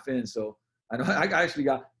and a half in. So I know I actually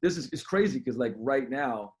it's crazy. Cause like right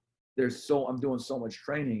now I'm doing so much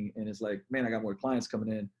training and it's like, man, I got more clients coming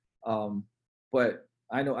in. But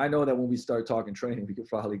I know that when we start talking training, we could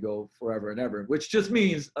probably go forever and ever, which just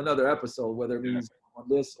means another episode, whether it means on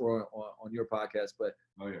this or on your podcast. But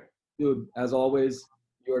dude, as always,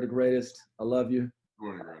 you're the greatest. I love you.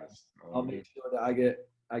 You're the greatest. I'll make sure that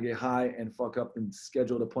I get high and fuck up and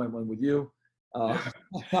schedule an appointment with you. I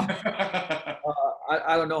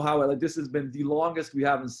don't know how, like, this has been the longest we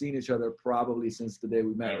haven't seen each other probably since the day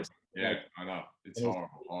we met. Yeah, I know. It's horrible.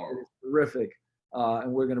 It's horrific.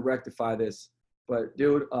 And we're going to rectify this. But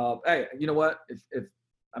dude, hey, you know what? If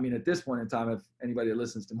at this point in time, if anybody that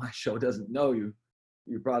listens to my show doesn't know you,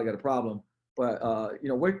 you probably got a problem. But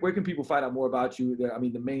where can people find out more about you?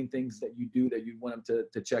 The main things that you do that you want them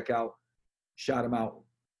to check out, shout them out.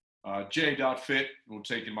 J.fit will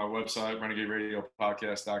take you to my website,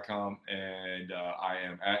 renegaderadiopodcast.com, and I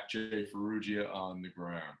am at Jay Ferrugia on the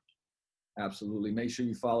ground. Absolutely. Make sure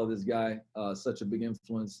you follow this guy. Such a big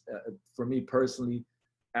influence for me personally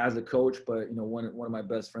as a coach, but one of my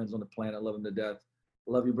best friends on the planet. I love him to death.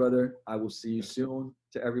 Love you, brother. I will see you soon.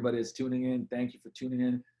 To everybody that's tuning in, thank you for tuning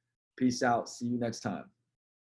in. Peace out. See you next time.